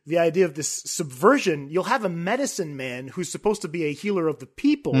soul, the idea of this subversion, you'll have a medicine man who's supposed to be a healer of the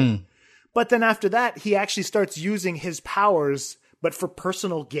people. But then after that, he actually starts using his powers but for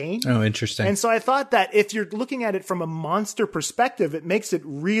personal gain. Oh, interesting. And so I thought that if you're looking at it from a monster perspective, it makes it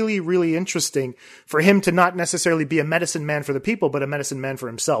really, really interesting for him to not necessarily be a medicine man for the people, but a medicine man for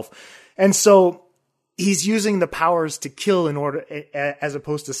himself. And so he's using the powers to kill in order, as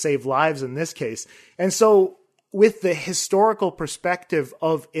opposed to save lives in this case. And so with the historical perspective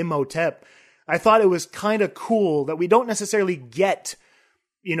of Imhotep, I thought it was kind of cool that we don't necessarily get,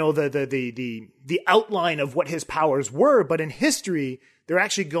 you know, the outline of what his powers were, but in history, they're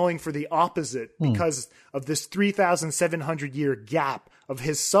actually going for the opposite because of this 3,700 year gap of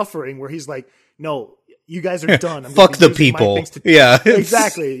his suffering where he's like, no, you guys are done. I'm Fuck the people. Yeah.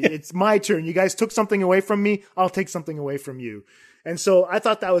 Exactly. It's my turn. You guys took something away from me. I'll take something away from you. And so I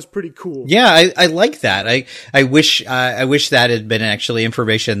thought that was pretty cool. Yeah, I like that. I wish that had been actually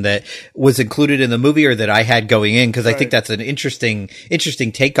information that was included in the movie or that I had going in, because I think that's an interesting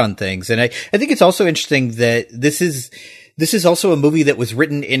take on things. And I think it's also interesting that this is this is also a movie that was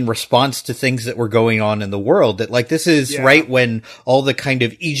written in response to things that were going on in the world. That like this is right when all the kind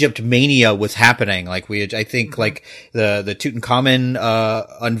of Egypt mania was happening. Like I think like the Tutankhamun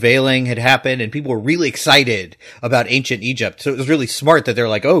unveiling had happened, and people were really excited about ancient Egypt. So it was really smart that they're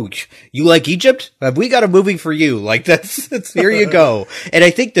like, "Oh, you like Egypt? Have we got a movie for you?" Like that's here you go. And I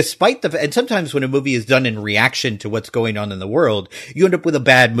think despite and sometimes when a movie is done in reaction to what's going on in the world, you end up with a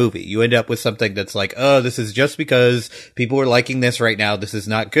bad movie. You end up with something that's like, "Oh, this is just because people are liking this right now. This is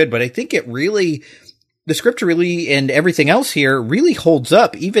not good." But I think the script really and everything else here really holds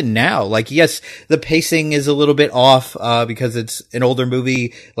up even now. Like, yes, the pacing is a little bit off, because it's an older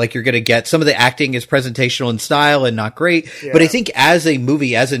movie. Like you're going to get some of the acting is presentational in style and not great. Yeah. But I think as a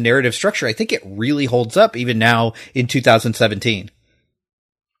movie, as a narrative structure, I think it really holds up even now in 2017.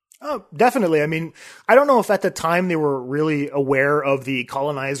 Oh, definitely. I mean, I don't know if at the time they were really aware of the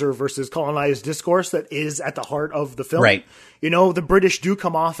colonizer versus colonized discourse that is at the heart of the film. Right. You know, the British do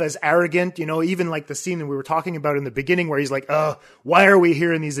come off as arrogant, you know, even like the scene that we were talking about in the beginning where he's like, why are we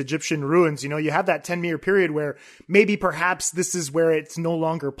here in these Egyptian ruins? You know, you have that 10-year period where maybe perhaps this is where it's no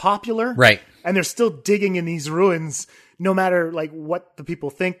longer popular. Right. And they're still digging in these ruins no matter like what the people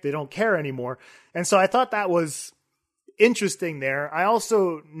think, they don't care anymore. And so I thought that was interesting there. I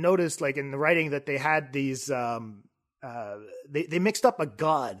also noticed like in the writing that they had these, they mixed up a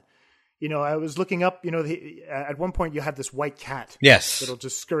god. You know, I was looking up, you know, at one point you have this white cat. Yes. That'll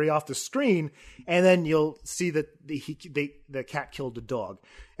just scurry off the screen, and then you'll see that the cat killed a dog.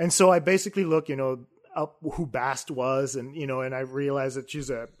 And so I basically look, you know, up who Bast was, and, you know, and I realized that she's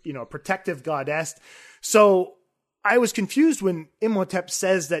a, you know, protective goddess. So I was confused when Imhotep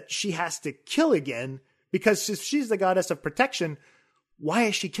says that she has to kill again, because if she's the goddess of protection, why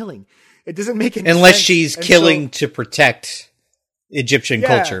is she killing? It doesn't make any sense. Unless she's killing to protect Egyptian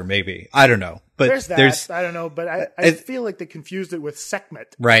culture, maybe. I don't know. But there's I don't know, but I feel like they confused it with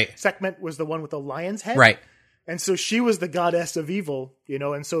Sekhmet. Right. Sekhmet was the one with the lion's head. Right. And so she was the goddess of evil, you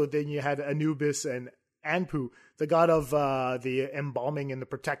know, and so then you had Anubis and Anpu, the god of the embalming and the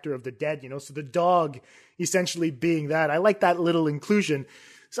protector of the dead, you know, so the dog essentially being that. I like that little inclusion.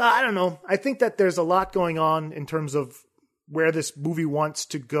 So I don't know. I think that there's a lot going on in terms of where this movie wants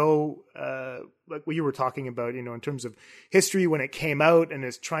to go, like what you were talking about, you know, in terms of history when it came out, and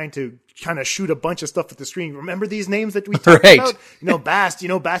is trying to kind of shoot a bunch of stuff at the screen. Remember these names that we talked about? You know, Bast,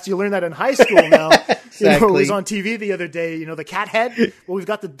 you learn that in high school now. Exactly. You know, it was on TV the other day, you know, the cat head. Well, we've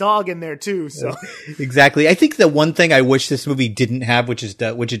got the dog in there too. So exactly. I think the one thing I wish this movie didn't have, which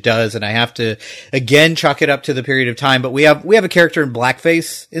it does, and I have to again chalk it up to the period of time, but we have a character in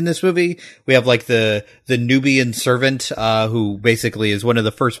blackface in this movie. We have like the Nubian servant, who basically is one of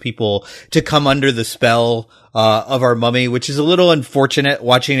the first people to come under the spell of our mummy, which is a little unfortunate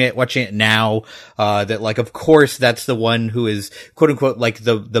watching it now, that like, of course, that's the one who is quote unquote like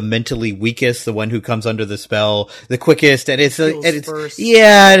the mentally weakest, the one who comes under the spell the quickest, and it's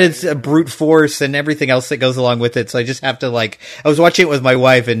a brute force and everything else that goes along with it. So I just have to like, I was watching it with my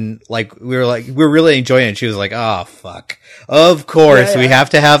wife, and like we were really enjoying it, and she was like, "Oh fuck, of course we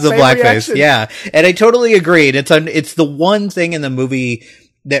have to have the blackface." Yeah, and I totally agree. And it's the one thing in the movie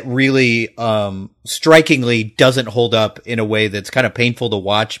that really strikingly doesn't hold up in a way that's kind of painful to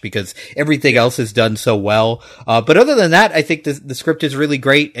watch, because everything else is done so well. But other than that, I think the script is really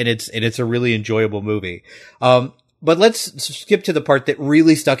great, and it's a really enjoyable movie. But let's skip to the part that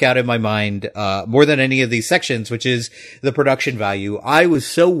really stuck out in my mind more than any of these sections, which is the production value. I was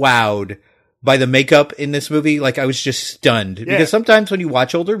so wowed by the makeup in this movie. Like, I was just stunned. Yeah. Because sometimes when you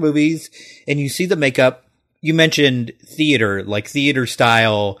watch older movies and you see the makeup, you mentioned theater, like theater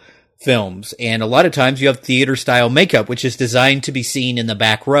style films. And a lot of times you have theater style makeup, which is designed to be seen in the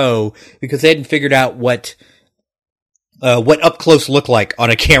back row, because they hadn't figured out what up close looked like on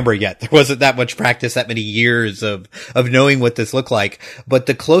a camera yet. There wasn't that much practice, that many years of knowing what this looked like. But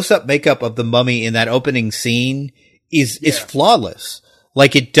the close up makeup of the mummy in that opening scene is flawless.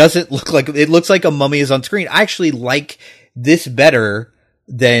 Like, it doesn't look like, it looks like a mummy is on screen. I actually like this better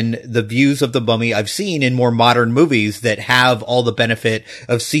than the views of the mummy I've seen in more modern movies that have all the benefit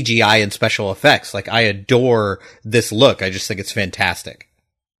of CGI and special effects. Like, I adore this look. I just think it's fantastic.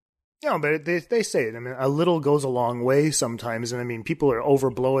 Yeah, but they say it. I mean, a little goes a long way sometimes. And I mean, people are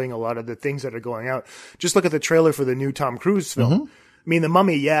overblowing a lot of the things that are going out. Just look at the trailer for the new Tom Cruise film. Mm-hmm. I mean, the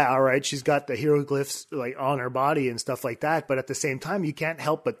mummy, yeah, all right, she's got the hieroglyphs like on her body and stuff like that. But at the same time, you can't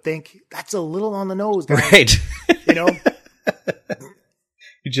help but think that's a little on the nose, guys. Right. You know?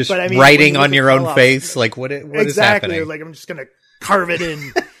 You're just writing on your own face. Like, what is happening? Exactly. Like, I'm just going to carve it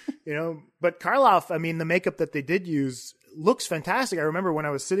in, you know? But Karloff, I mean, the makeup that they did use looks fantastic. I remember when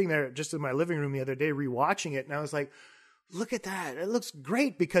I was sitting there just in my living room the other day rewatching it, and I was like, look at that. It looks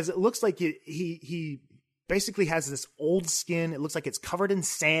great because it looks like he basically has this old skin. It looks like it's covered in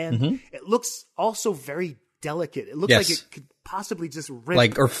sand. It looks also very delicate. It looks like it could possibly just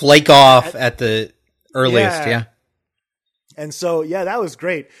rip. Or flake off at the earliest, yeah. And so, that was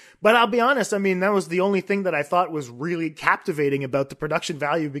great. But I'll be honest, I mean, that was the only thing that I thought was really captivating about the production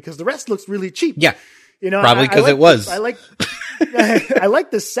value because the rest looks really cheap. Yeah. Probably because it was. I like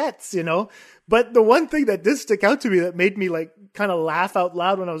the sets, But the one thing that did stick out to me that made me like kind of laugh out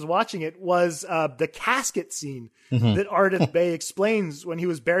loud when I was watching it was the casket scene that Ardith Bay explains when he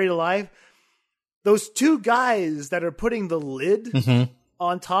was buried alive. Those two guys that are putting the lid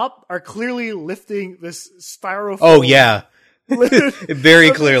on top are clearly lifting this styrofoam. Oh, yeah.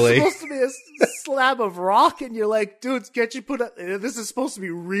 Very clearly. It's supposed to be a slab of rock, and you're like, dude, can't you this is supposed to be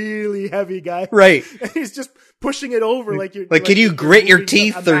really heavy, guy. Right. And he's just pushing it over like you're like can you grit your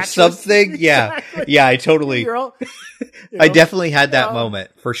teeth or something? Exactly. Yeah, I totally. I definitely had that moment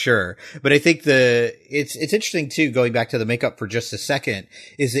for sure. But I think it's interesting too, going back to the makeup for just a second,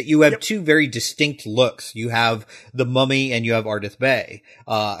 is that you have two very distinct looks. You have the Mummy and you have Ardith Bay.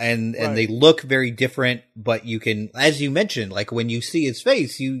 And they look very different, but you can, as you mentioned, like when you see his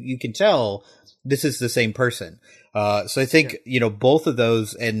face, you can tell this is the same person. So I think, both of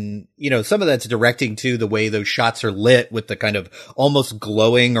those and, some of that's directing too, the way those shots are lit with the kind of almost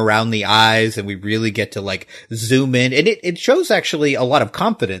glowing around the eyes. And we really get to like zoom in, and it shows actually a lot of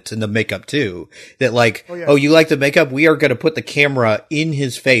confidence in the makeup too, that like, oh, you like the makeup? We are going to put the camera in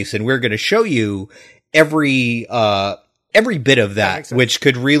his face and we're going to show you every bit of that which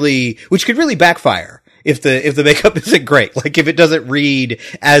could really backfire. If the makeup isn't great, like if it doesn't read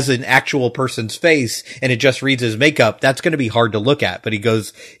as an actual person's face and it just reads as makeup, that's going to be hard to look at, but he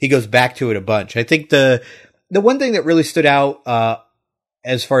goes back to it a bunch. I think the one thing that really stood out,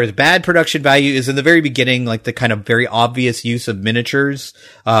 as far as bad production value is in the very beginning, like the kind of very obvious use of miniatures,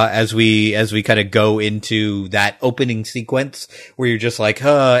 as we kind of go into that opening sequence where you're just like,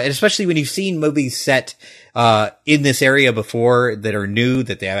 and especially when you've seen movies set, in this area before that are new,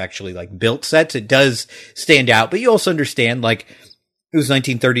 that they have actually like built sets, it does stand out. But you also understand, like, it was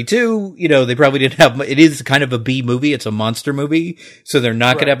 1932, they probably didn't have, it is kind of a B movie. It's a monster movie. So they're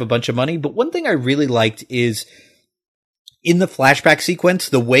not going to have a bunch of money. But one thing I really liked is in the flashback sequence,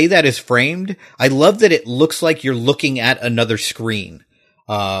 the way that is framed, I love that it looks like you're looking at another screen.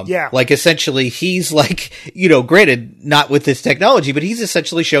 Like essentially he's like, granted, not with this technology, but he's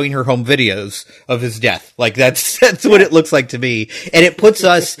essentially showing her home videos of his death. Like that's what it looks like to me. And it puts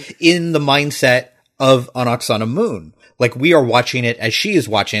us in the mindset of On Oksana Moon. Like we are watching it as she is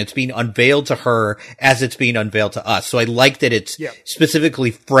watching it. It's being unveiled to her as it's being unveiled to us. So I like that it's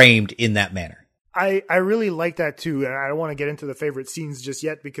specifically framed in that manner. I really like that too. And I don't want to get into the favorite scenes just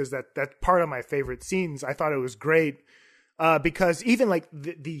yet because that's part of my favorite scenes. I thought it was great. Because even like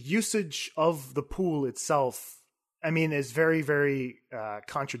the usage of the pool itself, I mean, is very, very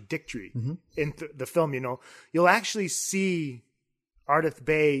contradictory in the film. You'll actually see Ardith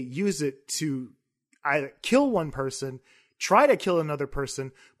Bay use it to either kill one person, try to kill another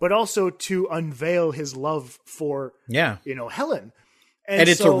person, but also to unveil his love for Helen. And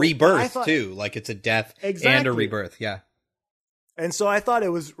it's a rebirth too, like it's a death and a rebirth. Yeah. And so I thought it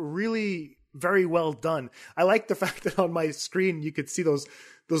was really very well done. I like the fact that on my screen you could see those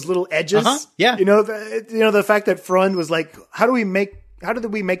little edges. Yeah. The fact that Freund was like, how did we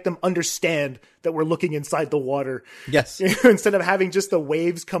make them understand that we're looking inside the water? Yes. Instead of having just the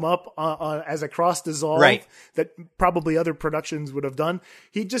waves come up as a cross dissolve that probably other productions would have done.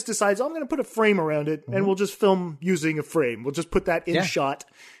 He just decides, I'm going to put a frame around it and we'll just film using a frame. We'll just put that in shot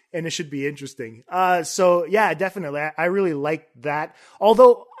and it should be interesting. So yeah, definitely. I really like that.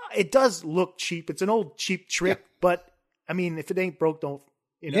 Although it does look cheap. It's an old cheap trick, but I mean, if it ain't broke, don't,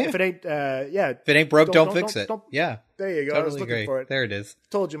 if it ain't, if it ain't broke, don't fix it. Yeah. There you go. Totally I was looking for it. There it is.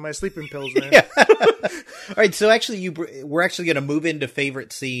 Told you my sleeping pills, man. All right. So actually we're actually going to move into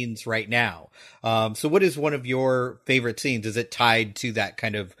favorite scenes right now. So what is one of your favorite scenes? Is it tied to that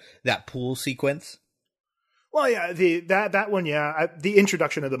kind of, that pool sequence? Well, yeah, that one, yeah. The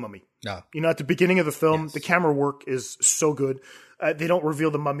introduction of the mummy. Oh. At the beginning of the film, the camera work is so good. They don't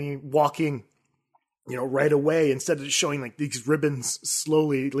reveal the mummy walking, right away. Instead of showing like these ribbons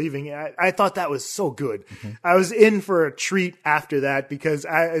slowly leaving. I thought that was so good. I was in for a treat after that because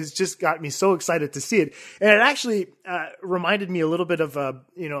it's just got me so excited to see it. And it actually reminded me a little bit of,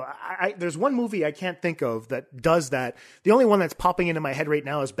 there's one movie I can't think of that does that. The only one that's popping into my head right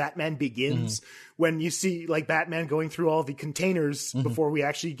now is Batman Begins. When you see like Batman going through all the containers before we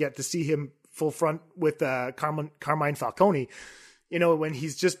actually get to see him full front with Carmine Falcone. you know, when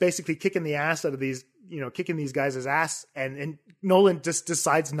he's just basically kicking the ass out of these, you know, kicking these guys' ass, and Nolan just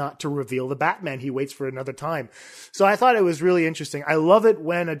decides not to reveal the Batman. He waits for another time. So I thought it was really interesting. I love it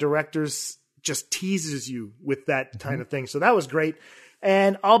when a director's just teases you with that kind of thing. So that was great.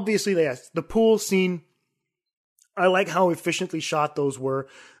 And obviously, yes, the pool scene, I like how efficiently shot those were.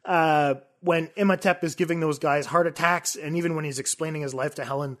 When Imhotep is giving those guys heart attacks, and even when he's explaining his life to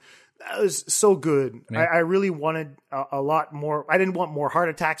Helen, that was so good. Yeah. I really wanted a lot more. I didn't want more heart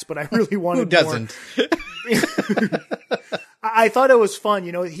attacks, but I really wanted Who doesn't? More. I thought it was fun.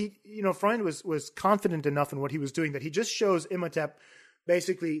 You know, Freund was confident enough in what he was doing that he just shows Imhotep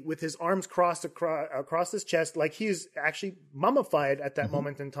basically with his arms crossed across his chest, like he's actually mummified at that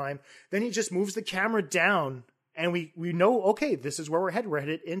moment in time. Then he just moves the camera down, and we know, okay, this is where we're headed. We're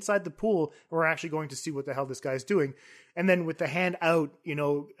headed inside the pool, and we're actually going to see what the hell this guy's doing. And then with the hand out, you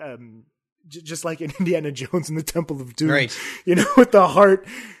know, just like in Indiana Jones in the Temple of Doom, right. You know, with the heart.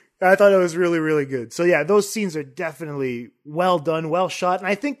 I thought it was really, really good. So yeah, those scenes are definitely well done, well shot. And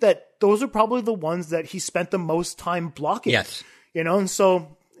I think that those are probably the ones that he spent the most time blocking. Yes. You know, and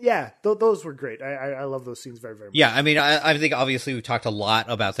so, yeah, those were great. I love those scenes very, very much. Yeah, I mean, I think obviously we've talked a lot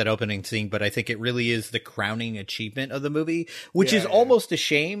about that opening scene, but I think it really is the crowning achievement of the movie, which is almost a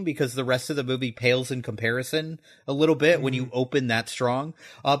shame because the rest of the movie pales in comparison a little bit when you open that strong.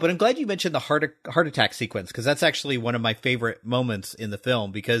 But I'm glad you mentioned the heart attack sequence, because that's actually one of my favorite moments in the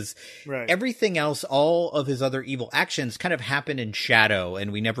film, because everything else, all of his other evil actions kind of happen in shadow,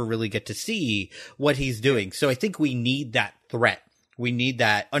 and we never really get to see what he's doing. So I think we need that threat. We need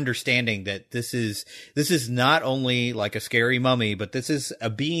that understanding that this is not only like a scary mummy, but this is a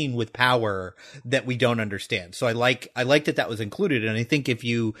being with power that we don't understand. So I like that was included. And I think if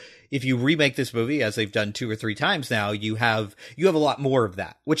you remake this movie, as they've done 2 or 3 times now, you have a lot more of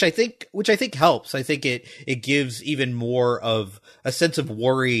that, which I think helps. I think it gives even more of a sense of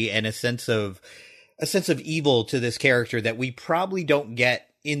worry and a sense of evil to this character that we probably don't get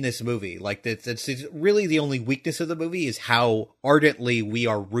in this movie. Like that's really the only weakness of the movie is how ardently we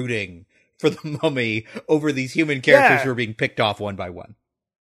are rooting for the mummy over these human characters who are being picked off one by one.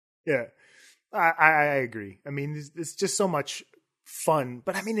 Yeah, I agree. I mean, it's just so much fun,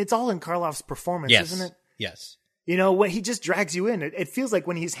 but I mean, it's all in Karloff's performance, isn't it? Yes. You know, when he just drags you in, it feels like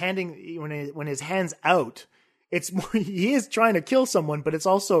when he's when his hand's out, it's more, he is trying to kill someone, but it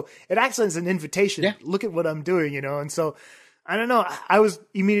acts as an invitation. Yeah. Look at what I'm doing, you know? And so, I don't know. I was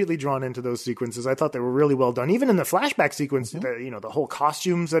immediately drawn into those sequences. I thought they were really well done. Even in the flashback sequence, the whole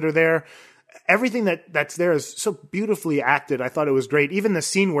costumes that are there, everything that's there is so beautifully acted. I thought it was great. Even the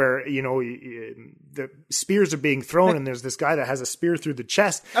scene where, you know, the spears are being thrown and there's this guy that has a spear through the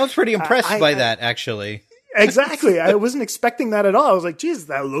chest. I was pretty impressed by that, actually. Exactly. I wasn't expecting that at all. I was like, geez,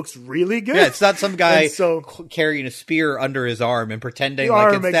 that looks really good. Yeah, it's not some guy carrying a spear under his arm and pretending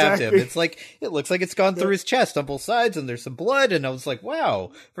like it stabbed him. It's like, it looks like it's gone through his chest on both sides and there's some blood. And I was like,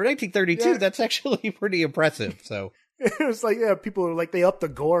 wow, for 1932, that's actually pretty impressive. So it was like, people are like, they upped the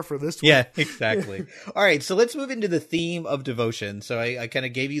gore for this one. Yeah, exactly. All right, so let's move into the theme of devotion. So I kind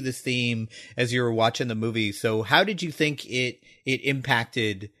of gave you this theme as you were watching the movie. So how did you think it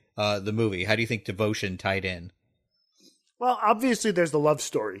impacted the movie? How do you think devotion tied in? Well, obviously there's the love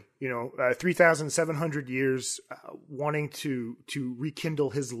story, you know, 3,700 years wanting to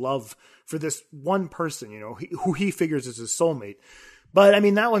rekindle his love for this one person, you know, who he figures is his soulmate. But I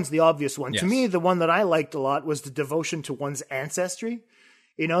mean, that one's the obvious one. Yes. To me, the one that I liked a lot was the devotion to one's ancestry.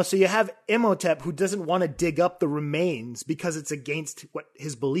 You know, so you have Imhotep who doesn't want to dig up the remains because it's against what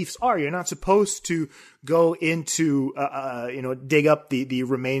his beliefs are. You're not supposed to go into, dig up the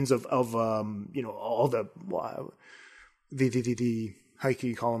remains of all the how can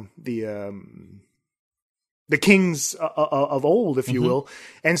you call them? The kings of old, if you will.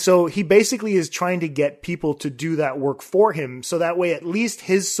 And so he basically is trying to get people to do that work for him. So that way, at least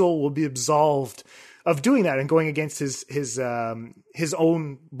his soul will be absolved of doing that and going against his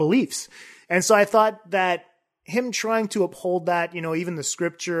own beliefs. And so I thought that him trying to uphold that, you know, even the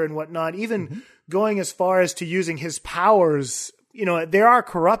scripture and whatnot, even going as far as to using his powers, you know, they are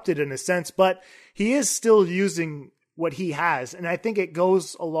corrupted in a sense, but he is still using what he has. And I think it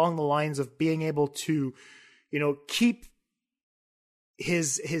goes along the lines of being able to, you know, keep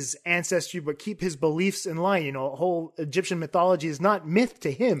his ancestry, but keep his beliefs in line. You know, whole Egyptian mythology is not myth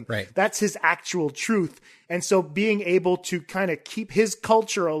to him. Right. That's his actual truth. And so being able to kind of keep his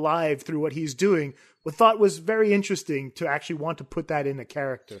culture alive through what he's doing, thought was very interesting to actually want to put that in a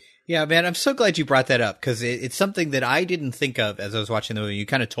character. Yeah, man, I'm so glad you brought that up because it's something that I didn't think of as I was watching the movie. You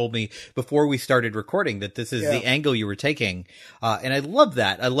kind of told me before we started recording that this is the angle you were taking. And I love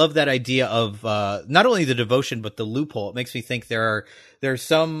that. I love that idea of not only the devotion, but the loophole. It makes me think there are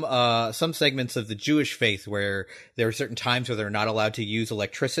some segments of the Jewish faith where there are certain times where they're not allowed to use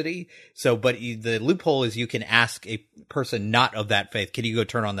electricity. So, but the loophole is you can ask a person not of that faith, can you go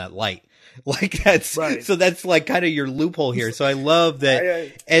turn on that light? Like that's right. So that's like kind of your loophole here. So I love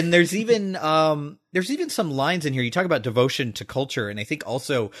that. And there's even some lines in here. You talk about devotion to culture, and I think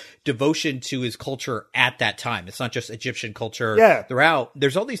also devotion to his culture at that time. It's not just Egyptian culture throughout.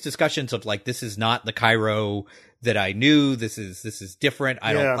 There's all these discussions of like, this is not the Cairo that I knew. This is different.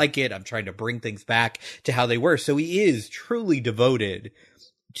 I don't like it. I'm trying to bring things back to how they were. So he is truly devoted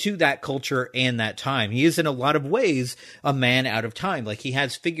to that culture and that time. He is in a lot of ways a man out of time. Like he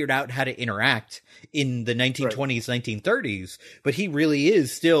has figured out how to interact in the 1920s, 1930s, but he really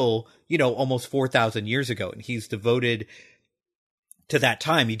is still, almost 4,000 years ago. And he's devoted to that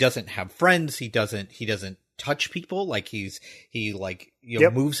time. He doesn't have friends. He doesn't touch people. Like he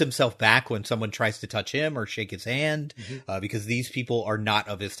moves himself back when someone tries to touch him or shake his hand, because these people are not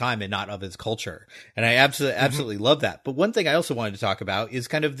of his time and not of his culture. And I absolutely love that. But one thing I also wanted to talk about is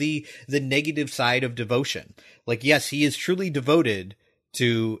kind of the negative side of devotion. Like, yes, he is truly devoted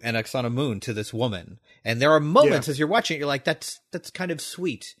to an Oksana Moon, to this woman. And there are moments as you're watching it, you're like, that's kind of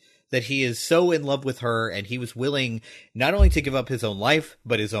sweet. That he is so in love with her and he was willing not only to give up his own life,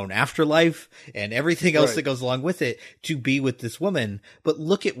 but his own afterlife and everything else that goes along with it to be with this woman. But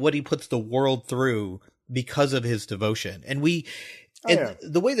look at what he puts the world through because of his devotion. And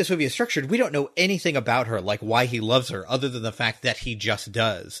the way this movie is structured, we don't know anything about her, like why he loves her, other than the fact that he just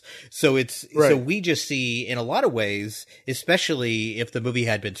does. So so we just see in a lot of ways, especially if the movie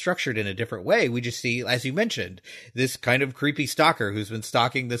had been structured in a different way, we just see, as you mentioned, this kind of creepy stalker who's been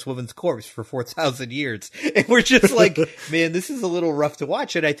stalking this woman's corpse for 4,000 years. And we're just like, man, this is a little rough to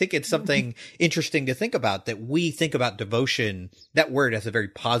watch. And I think it's something interesting to think about, that we think about devotion, that word has a very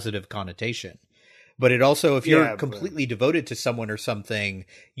positive connotation. But it also, if you're completely devoted to someone or something,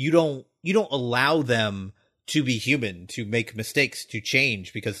 you don't allow them to be human, to make mistakes, to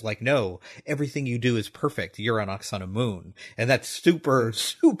change, because like, no, everything you do is perfect. You're on Oksana Moon. And that's super,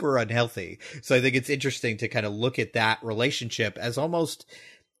 super unhealthy. So I think it's interesting to kind of look at that relationship as almost,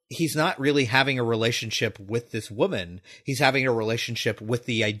 he's not really having a relationship with this woman. He's having a relationship with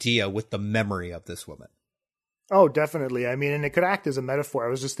the idea, with the memory of this woman. Oh, definitely. I mean, and it could act as a metaphor. I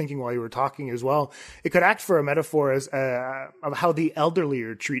was just thinking while you were talking as well. It could act for a metaphor as of how the elderly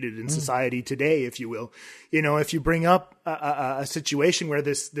are treated in society today, if you will. If you bring up a situation where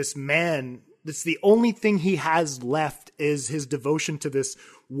this man, that's the only thing he has left is his devotion to this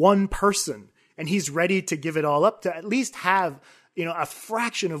one person, and he's ready to give it all up to at least have, a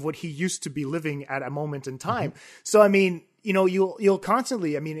fraction of what he used to be living at a moment in time. So, I mean, you'll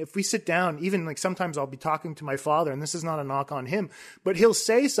constantly, if we sit down, even like sometimes I'll be talking to my father, and this is not a knock on him, but he'll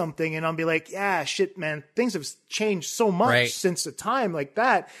say something and I'll be like, yeah, shit, man, things have changed so much since a time like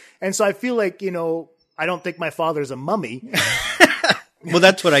that. And so I feel like, I don't think my father's a mummy. Well,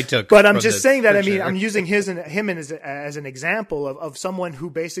 that's what I took. But I'm just saying that, I'm using him as an example of someone who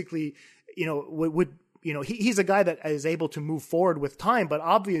basically, would he's a guy that is able to move forward with time, but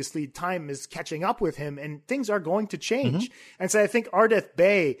obviously time is catching up with him and things are going to change. And so I think Ardeth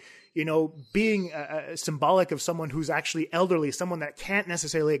Bay, being symbolic of someone who's actually elderly, someone that can't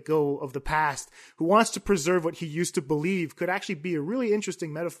necessarily let go of the past, who wants to preserve what he used to believe, could actually be a really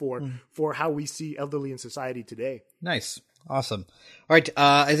interesting metaphor for how we see elderly in society today. Nice. Awesome. All right.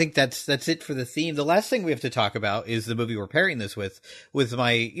 I think that's it for the theme. The last thing we have to talk about is the movie we're pairing this with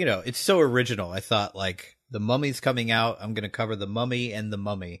my, it's so original. I thought like The Mummy's coming out. I'm going to cover The Mummy and The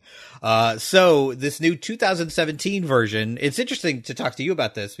Mummy. So this new 2017 version, it's interesting to talk to you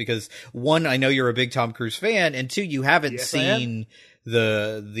about this because one, I know you're a big Tom Cruise fan, and two, you haven't seen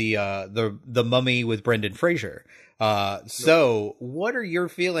the Mummy with Brendan Fraser. So what are your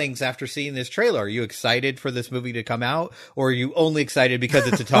feelings after seeing this trailer? Are you excited for this movie to come out, or are you only excited because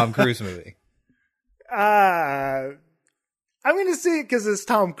it's a Tom Cruise movie? I'm going to see it because it's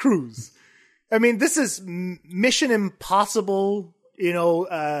Tom Cruise. I mean, this is Mission Impossible,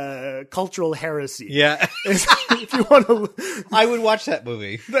 cultural heresy. Yeah. If you want to, I would watch that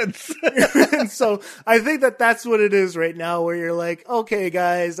movie. And so I think that's what it is right now, where you're like, okay,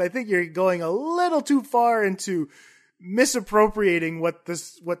 guys, I think you're going a little too far into misappropriating what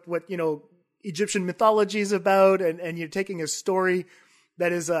Egyptian mythology is about. And you're taking a story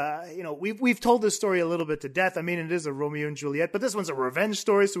that is, we've told this story a little bit to death. I mean, it is a Romeo and Juliet, but this one's a revenge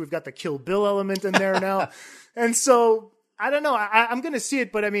story. So we've got the Kill Bill element in there now. And so I don't know. I'm going to see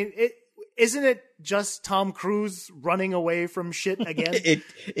it, but I mean, isn't it just Tom Cruise running away from shit again?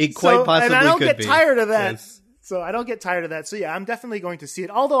 it quite possibly and I don't could get be. tired of that. Yes. So I don't get tired of that. So yeah, I'm definitely going to see it.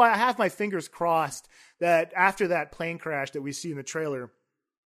 Although I have my fingers crossed that after that plane crash that we see in the trailer,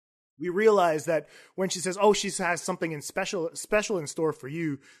 we realize that when she says, "Oh, she has something in special in store for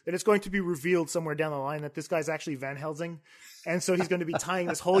you," that it's going to be revealed somewhere down the line that this guy's actually Van Helsing, and so he's going to be tying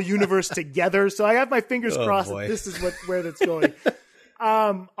this whole universe together. So I have my fingers crossed that this is where that's going.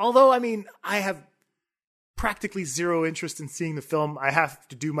 Although, I mean, I have practically zero interest in seeing the film. I have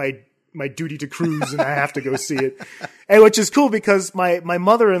to do my duty to Cruise, and I have to go see it, and which is cool because my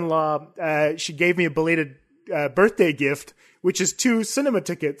mother-in-law she gave me a belated birthday gift, which is 2 cinema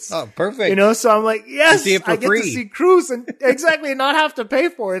tickets. Oh, perfect. You know, so I'm like, yes, I get free. to see Cruise and not have to pay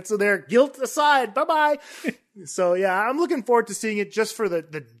for it. So they're guilt aside. Bye-bye. So yeah, I'm looking forward to seeing it just for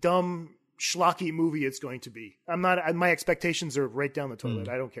the dumb schlocky movie it's going to be. My expectations are right down the toilet.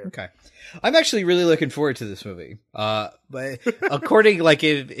 I don't care. Okay. I'm actually really looking forward to this movie. But according, like,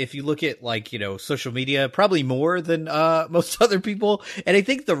 if you look at, like, social media, probably more than most other people. And I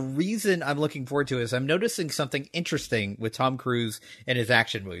think the reason I'm looking forward to it is I'm noticing something interesting with Tom Cruise and his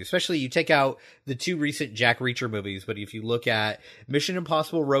action movies. Especially you take out the 2 recent Jack Reacher movies, but if you look at Mission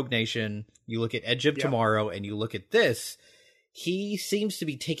Impossible Rogue Nation, you look at Edge of Tomorrow, and you look at this, he seems to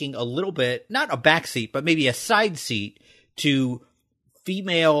be taking a little bit, not a backseat, but maybe a side seat to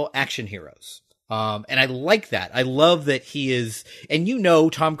female action heroes. And I like that. I love that he is, and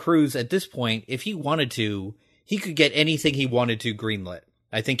Tom Cruise at this point, if he wanted to, he could get anything he wanted to greenlit.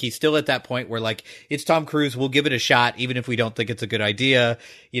 I think he's still at that point where, like, it's Tom Cruise, we'll give it a shot, even if we don't think it's a good idea.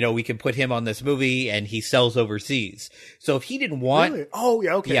 We can put him on this movie and he sells overseas. So if he didn't want, really? Oh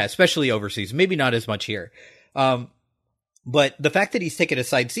yeah, okay. Yeah, especially overseas, maybe not as much here. But the fact that he's taken a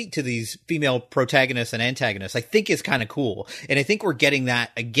side seat to these female protagonists and antagonists, I think is kind of cool. And I think we're getting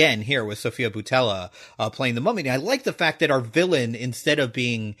that again here with Sofia Boutella playing the Mummy. And I like the fact that our villain, instead of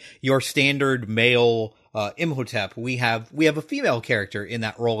being your standard male Imhotep, we have a female character in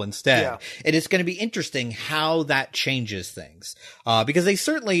that role instead. Yeah. And it's going to be interesting how that changes things. Because they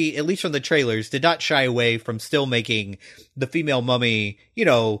certainly, at least from the trailers, did not shy away from still making the female mummy,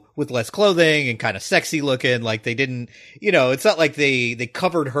 with less clothing and kind of sexy looking. Like they didn't, it's not like they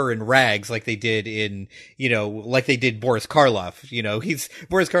covered her in rags like they did in, like they did Boris Karloff.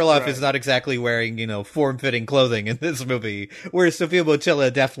 Boris Karloff is not exactly wearing, form-fitting clothing in this movie, whereas Sofia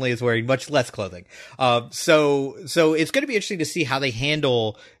Boutella definitely is wearing much less clothing. So it's going to be interesting to see how they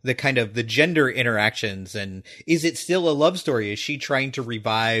handle the kind of the gender interactions. And is it still a love story? Is she trying to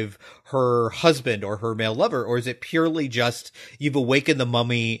revive her husband or her male lover? Or is it purely just you've awakened the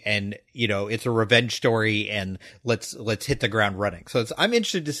mummy and, it's a revenge story and let's hit the ground running. So I'm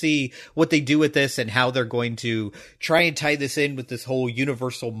interested to see what they do with this and how they're going to try and tie this in with this whole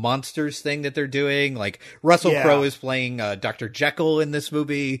Universal Monsters thing that they're doing. Like Russell Crowe is playing Dr. Jekyll in this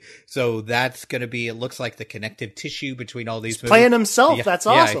movie. So that's going to be, it looks like the connective tissue between all these movies. Playing himself. Yeah, that's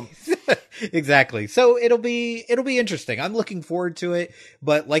awesome. Yeah. Exactly. So it'll be interesting. I'm looking forward to it.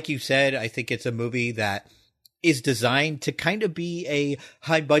 But like you said, I think it's a movie that is designed to kind of be a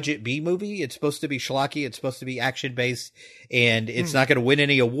high budget B movie. It's supposed to be schlocky. It's supposed to be action based, and it's not going to win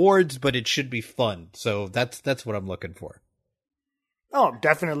any awards, but it should be fun. So that's what I'm looking for. Oh,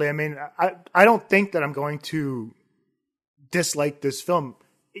 definitely. I mean, I don't think that I'm going to dislike this film.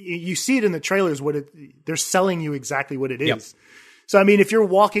 You see it in the trailers, they're selling you exactly what it is. Yep. So, I mean, if you're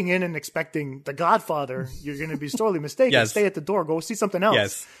walking in and expecting The Godfather, you're going to be sorely mistaken. Yes. Stay at the door. Go see something else.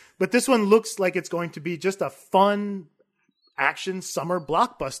 Yes. But this one looks like it's going to be just a fun action summer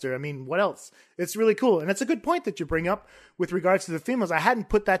blockbuster. I mean, what else? It's really cool. And it's a good point that you bring up with regards to the females. I hadn't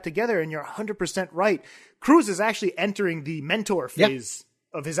put that together, and you're 100% right. Cruise is actually entering the mentor phase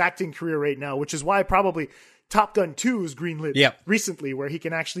of his acting career right now, which is why probably Top Gun 2 was greenlit recently, where he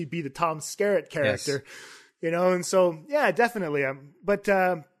can actually be the Tom Skerritt character. Yes. And so, yeah, definitely.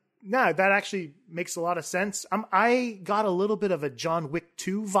 No, that actually makes a lot of sense. I got a little bit of a John Wick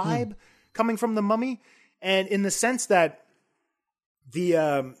 2 vibe coming from The Mummy, and in the sense that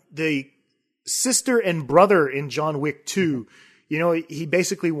the sister and brother in John Wick 2, he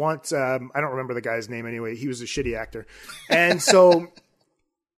basically wants, I don't remember the guy's name anyway. He was a shitty actor. And so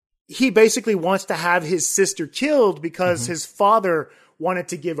he basically wants to have his sister killed because his father wanted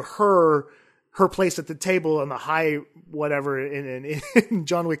to give her place at the table on the high whatever in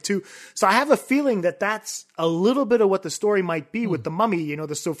John Wick 2. So I have a feeling that that's a little bit of what the story might be with the Mummy,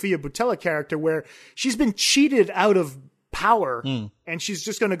 the Sofia Boutella character, where she's been cheated out of power, and she's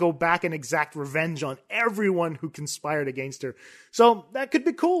just going to go back and exact revenge on everyone who conspired against her. So that could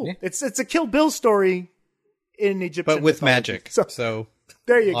be cool. Yeah. It's a Kill Bill story in Egyptian but with mythology. magic. So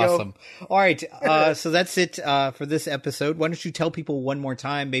there you awesome. go. All right. So that's it for this episode. Why don't you tell people one more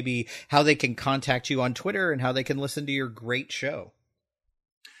time maybe how they can contact you on Twitter and how they can listen to your great show?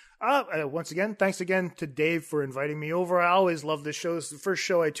 Once again, thanks again to Dave for inviting me over. I always love this show. It's the first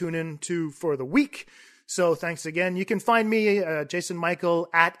show I tune in to for the week. So thanks again. You can find me, Jason Michael,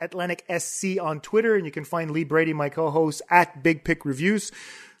 at Atlantic SC on Twitter, and you can find Lee Brady, my co-host, at Big Pick Reviews.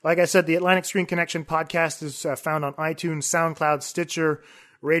 Like I said, the Atlantic Screen Connection podcast is found on iTunes, SoundCloud, Stitcher,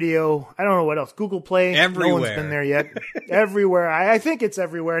 Radio. I don't know what else. Google Play. Everywhere. No one's been there yet. Everywhere. I think it's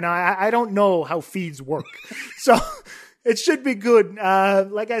everywhere. Now, I don't know how feeds work. So it should be good.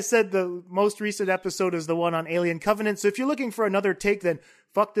 Like I said, the most recent episode is the one on Alien Covenant. So if you're looking for another take, then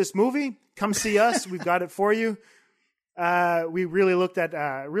fuck this movie. Come see us. We've got it for you. We really looked at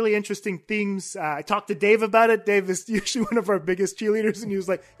really interesting themes. I talked to Dave about it. Dave is usually one of our biggest cheerleaders, and he was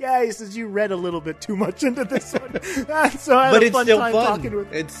like, "Yeah," he says, "you read a little bit too much into this one." So I had a fun time talking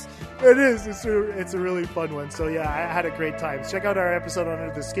with. It is. It's a really fun one. So yeah, I had a great time. Check out our episode on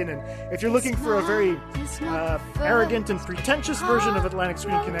Under the Skin, and if you're looking for a very arrogant and pretentious version of Atlantic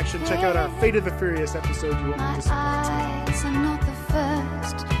Screen Connection, check out our Fate of the Furious episode. You won't be disappointed. I'm not the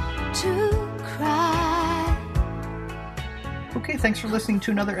first to cry. Okay, thanks for listening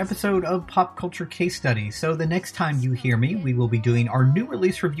to another episode of Pop Culture Case Study. So the next time you hear me, we will be doing our new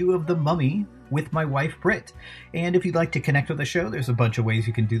release review of The Mummy with my wife, Britt. And if you'd like to connect with the show, there's a bunch of ways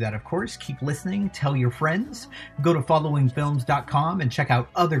you can do that, of course. Keep listening, tell your friends, go to followingfilms.com and check out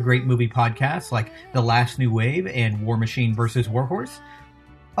other great movie podcasts like The Last New Wave and War Machine vs. Warhorse.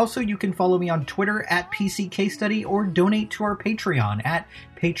 Also, you can follow me on Twitter at PC Case Study or donate to our Patreon at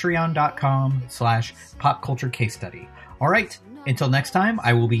patreon.com/popculturecasestudy. All right, until next time,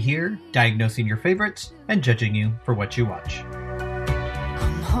 I will be here diagnosing your favorites and judging you for what you watch.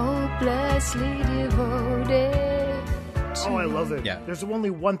 I'm hopelessly devoted. Oh, I love it. Yeah. There's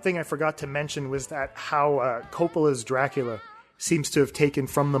only one thing I forgot to mention was that how Coppola's Dracula seems to have taken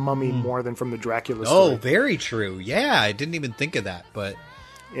from The Mummy more than from the Dracula story. Oh, very true. Yeah, I didn't even think of that, but...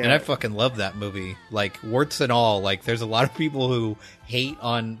 Yeah. And I fucking love that movie. Like, warts and all. Like, there's a lot of people who hate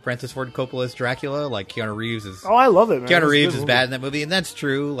on Francis Ford Coppola's Dracula. Like, Keanu Reeves is... Oh, I love it, man. Keanu Reeves is bad in that movie, and that's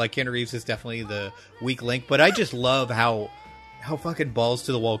true. Like, Keanu Reeves is definitely the weak link. But I just love how fucking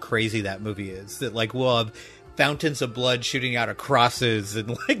balls-to-the-wall crazy that movie is. That, like, we'll have fountains of blood shooting out of crosses,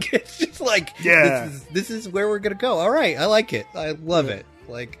 and, like, it's just like... Yeah. This is where we're gonna go. All right, I like it. I love it.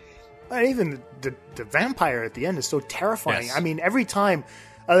 Like... And even the vampire at the end is so terrifying. Yes. I mean, every time...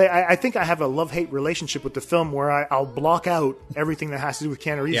 I think I have a love-hate relationship with the film where I'll block out everything that has to do with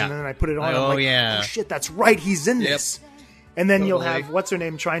Keanu Reeves, and then I put it on. I'm like, oh shit, that's right, he's in this. And then you'll have what's her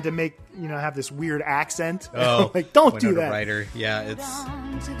name trying to make have this weird accent. Oh, like don't do that. Ryder. Yeah, it's.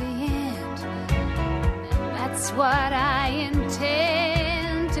 To the end. That's what I intend.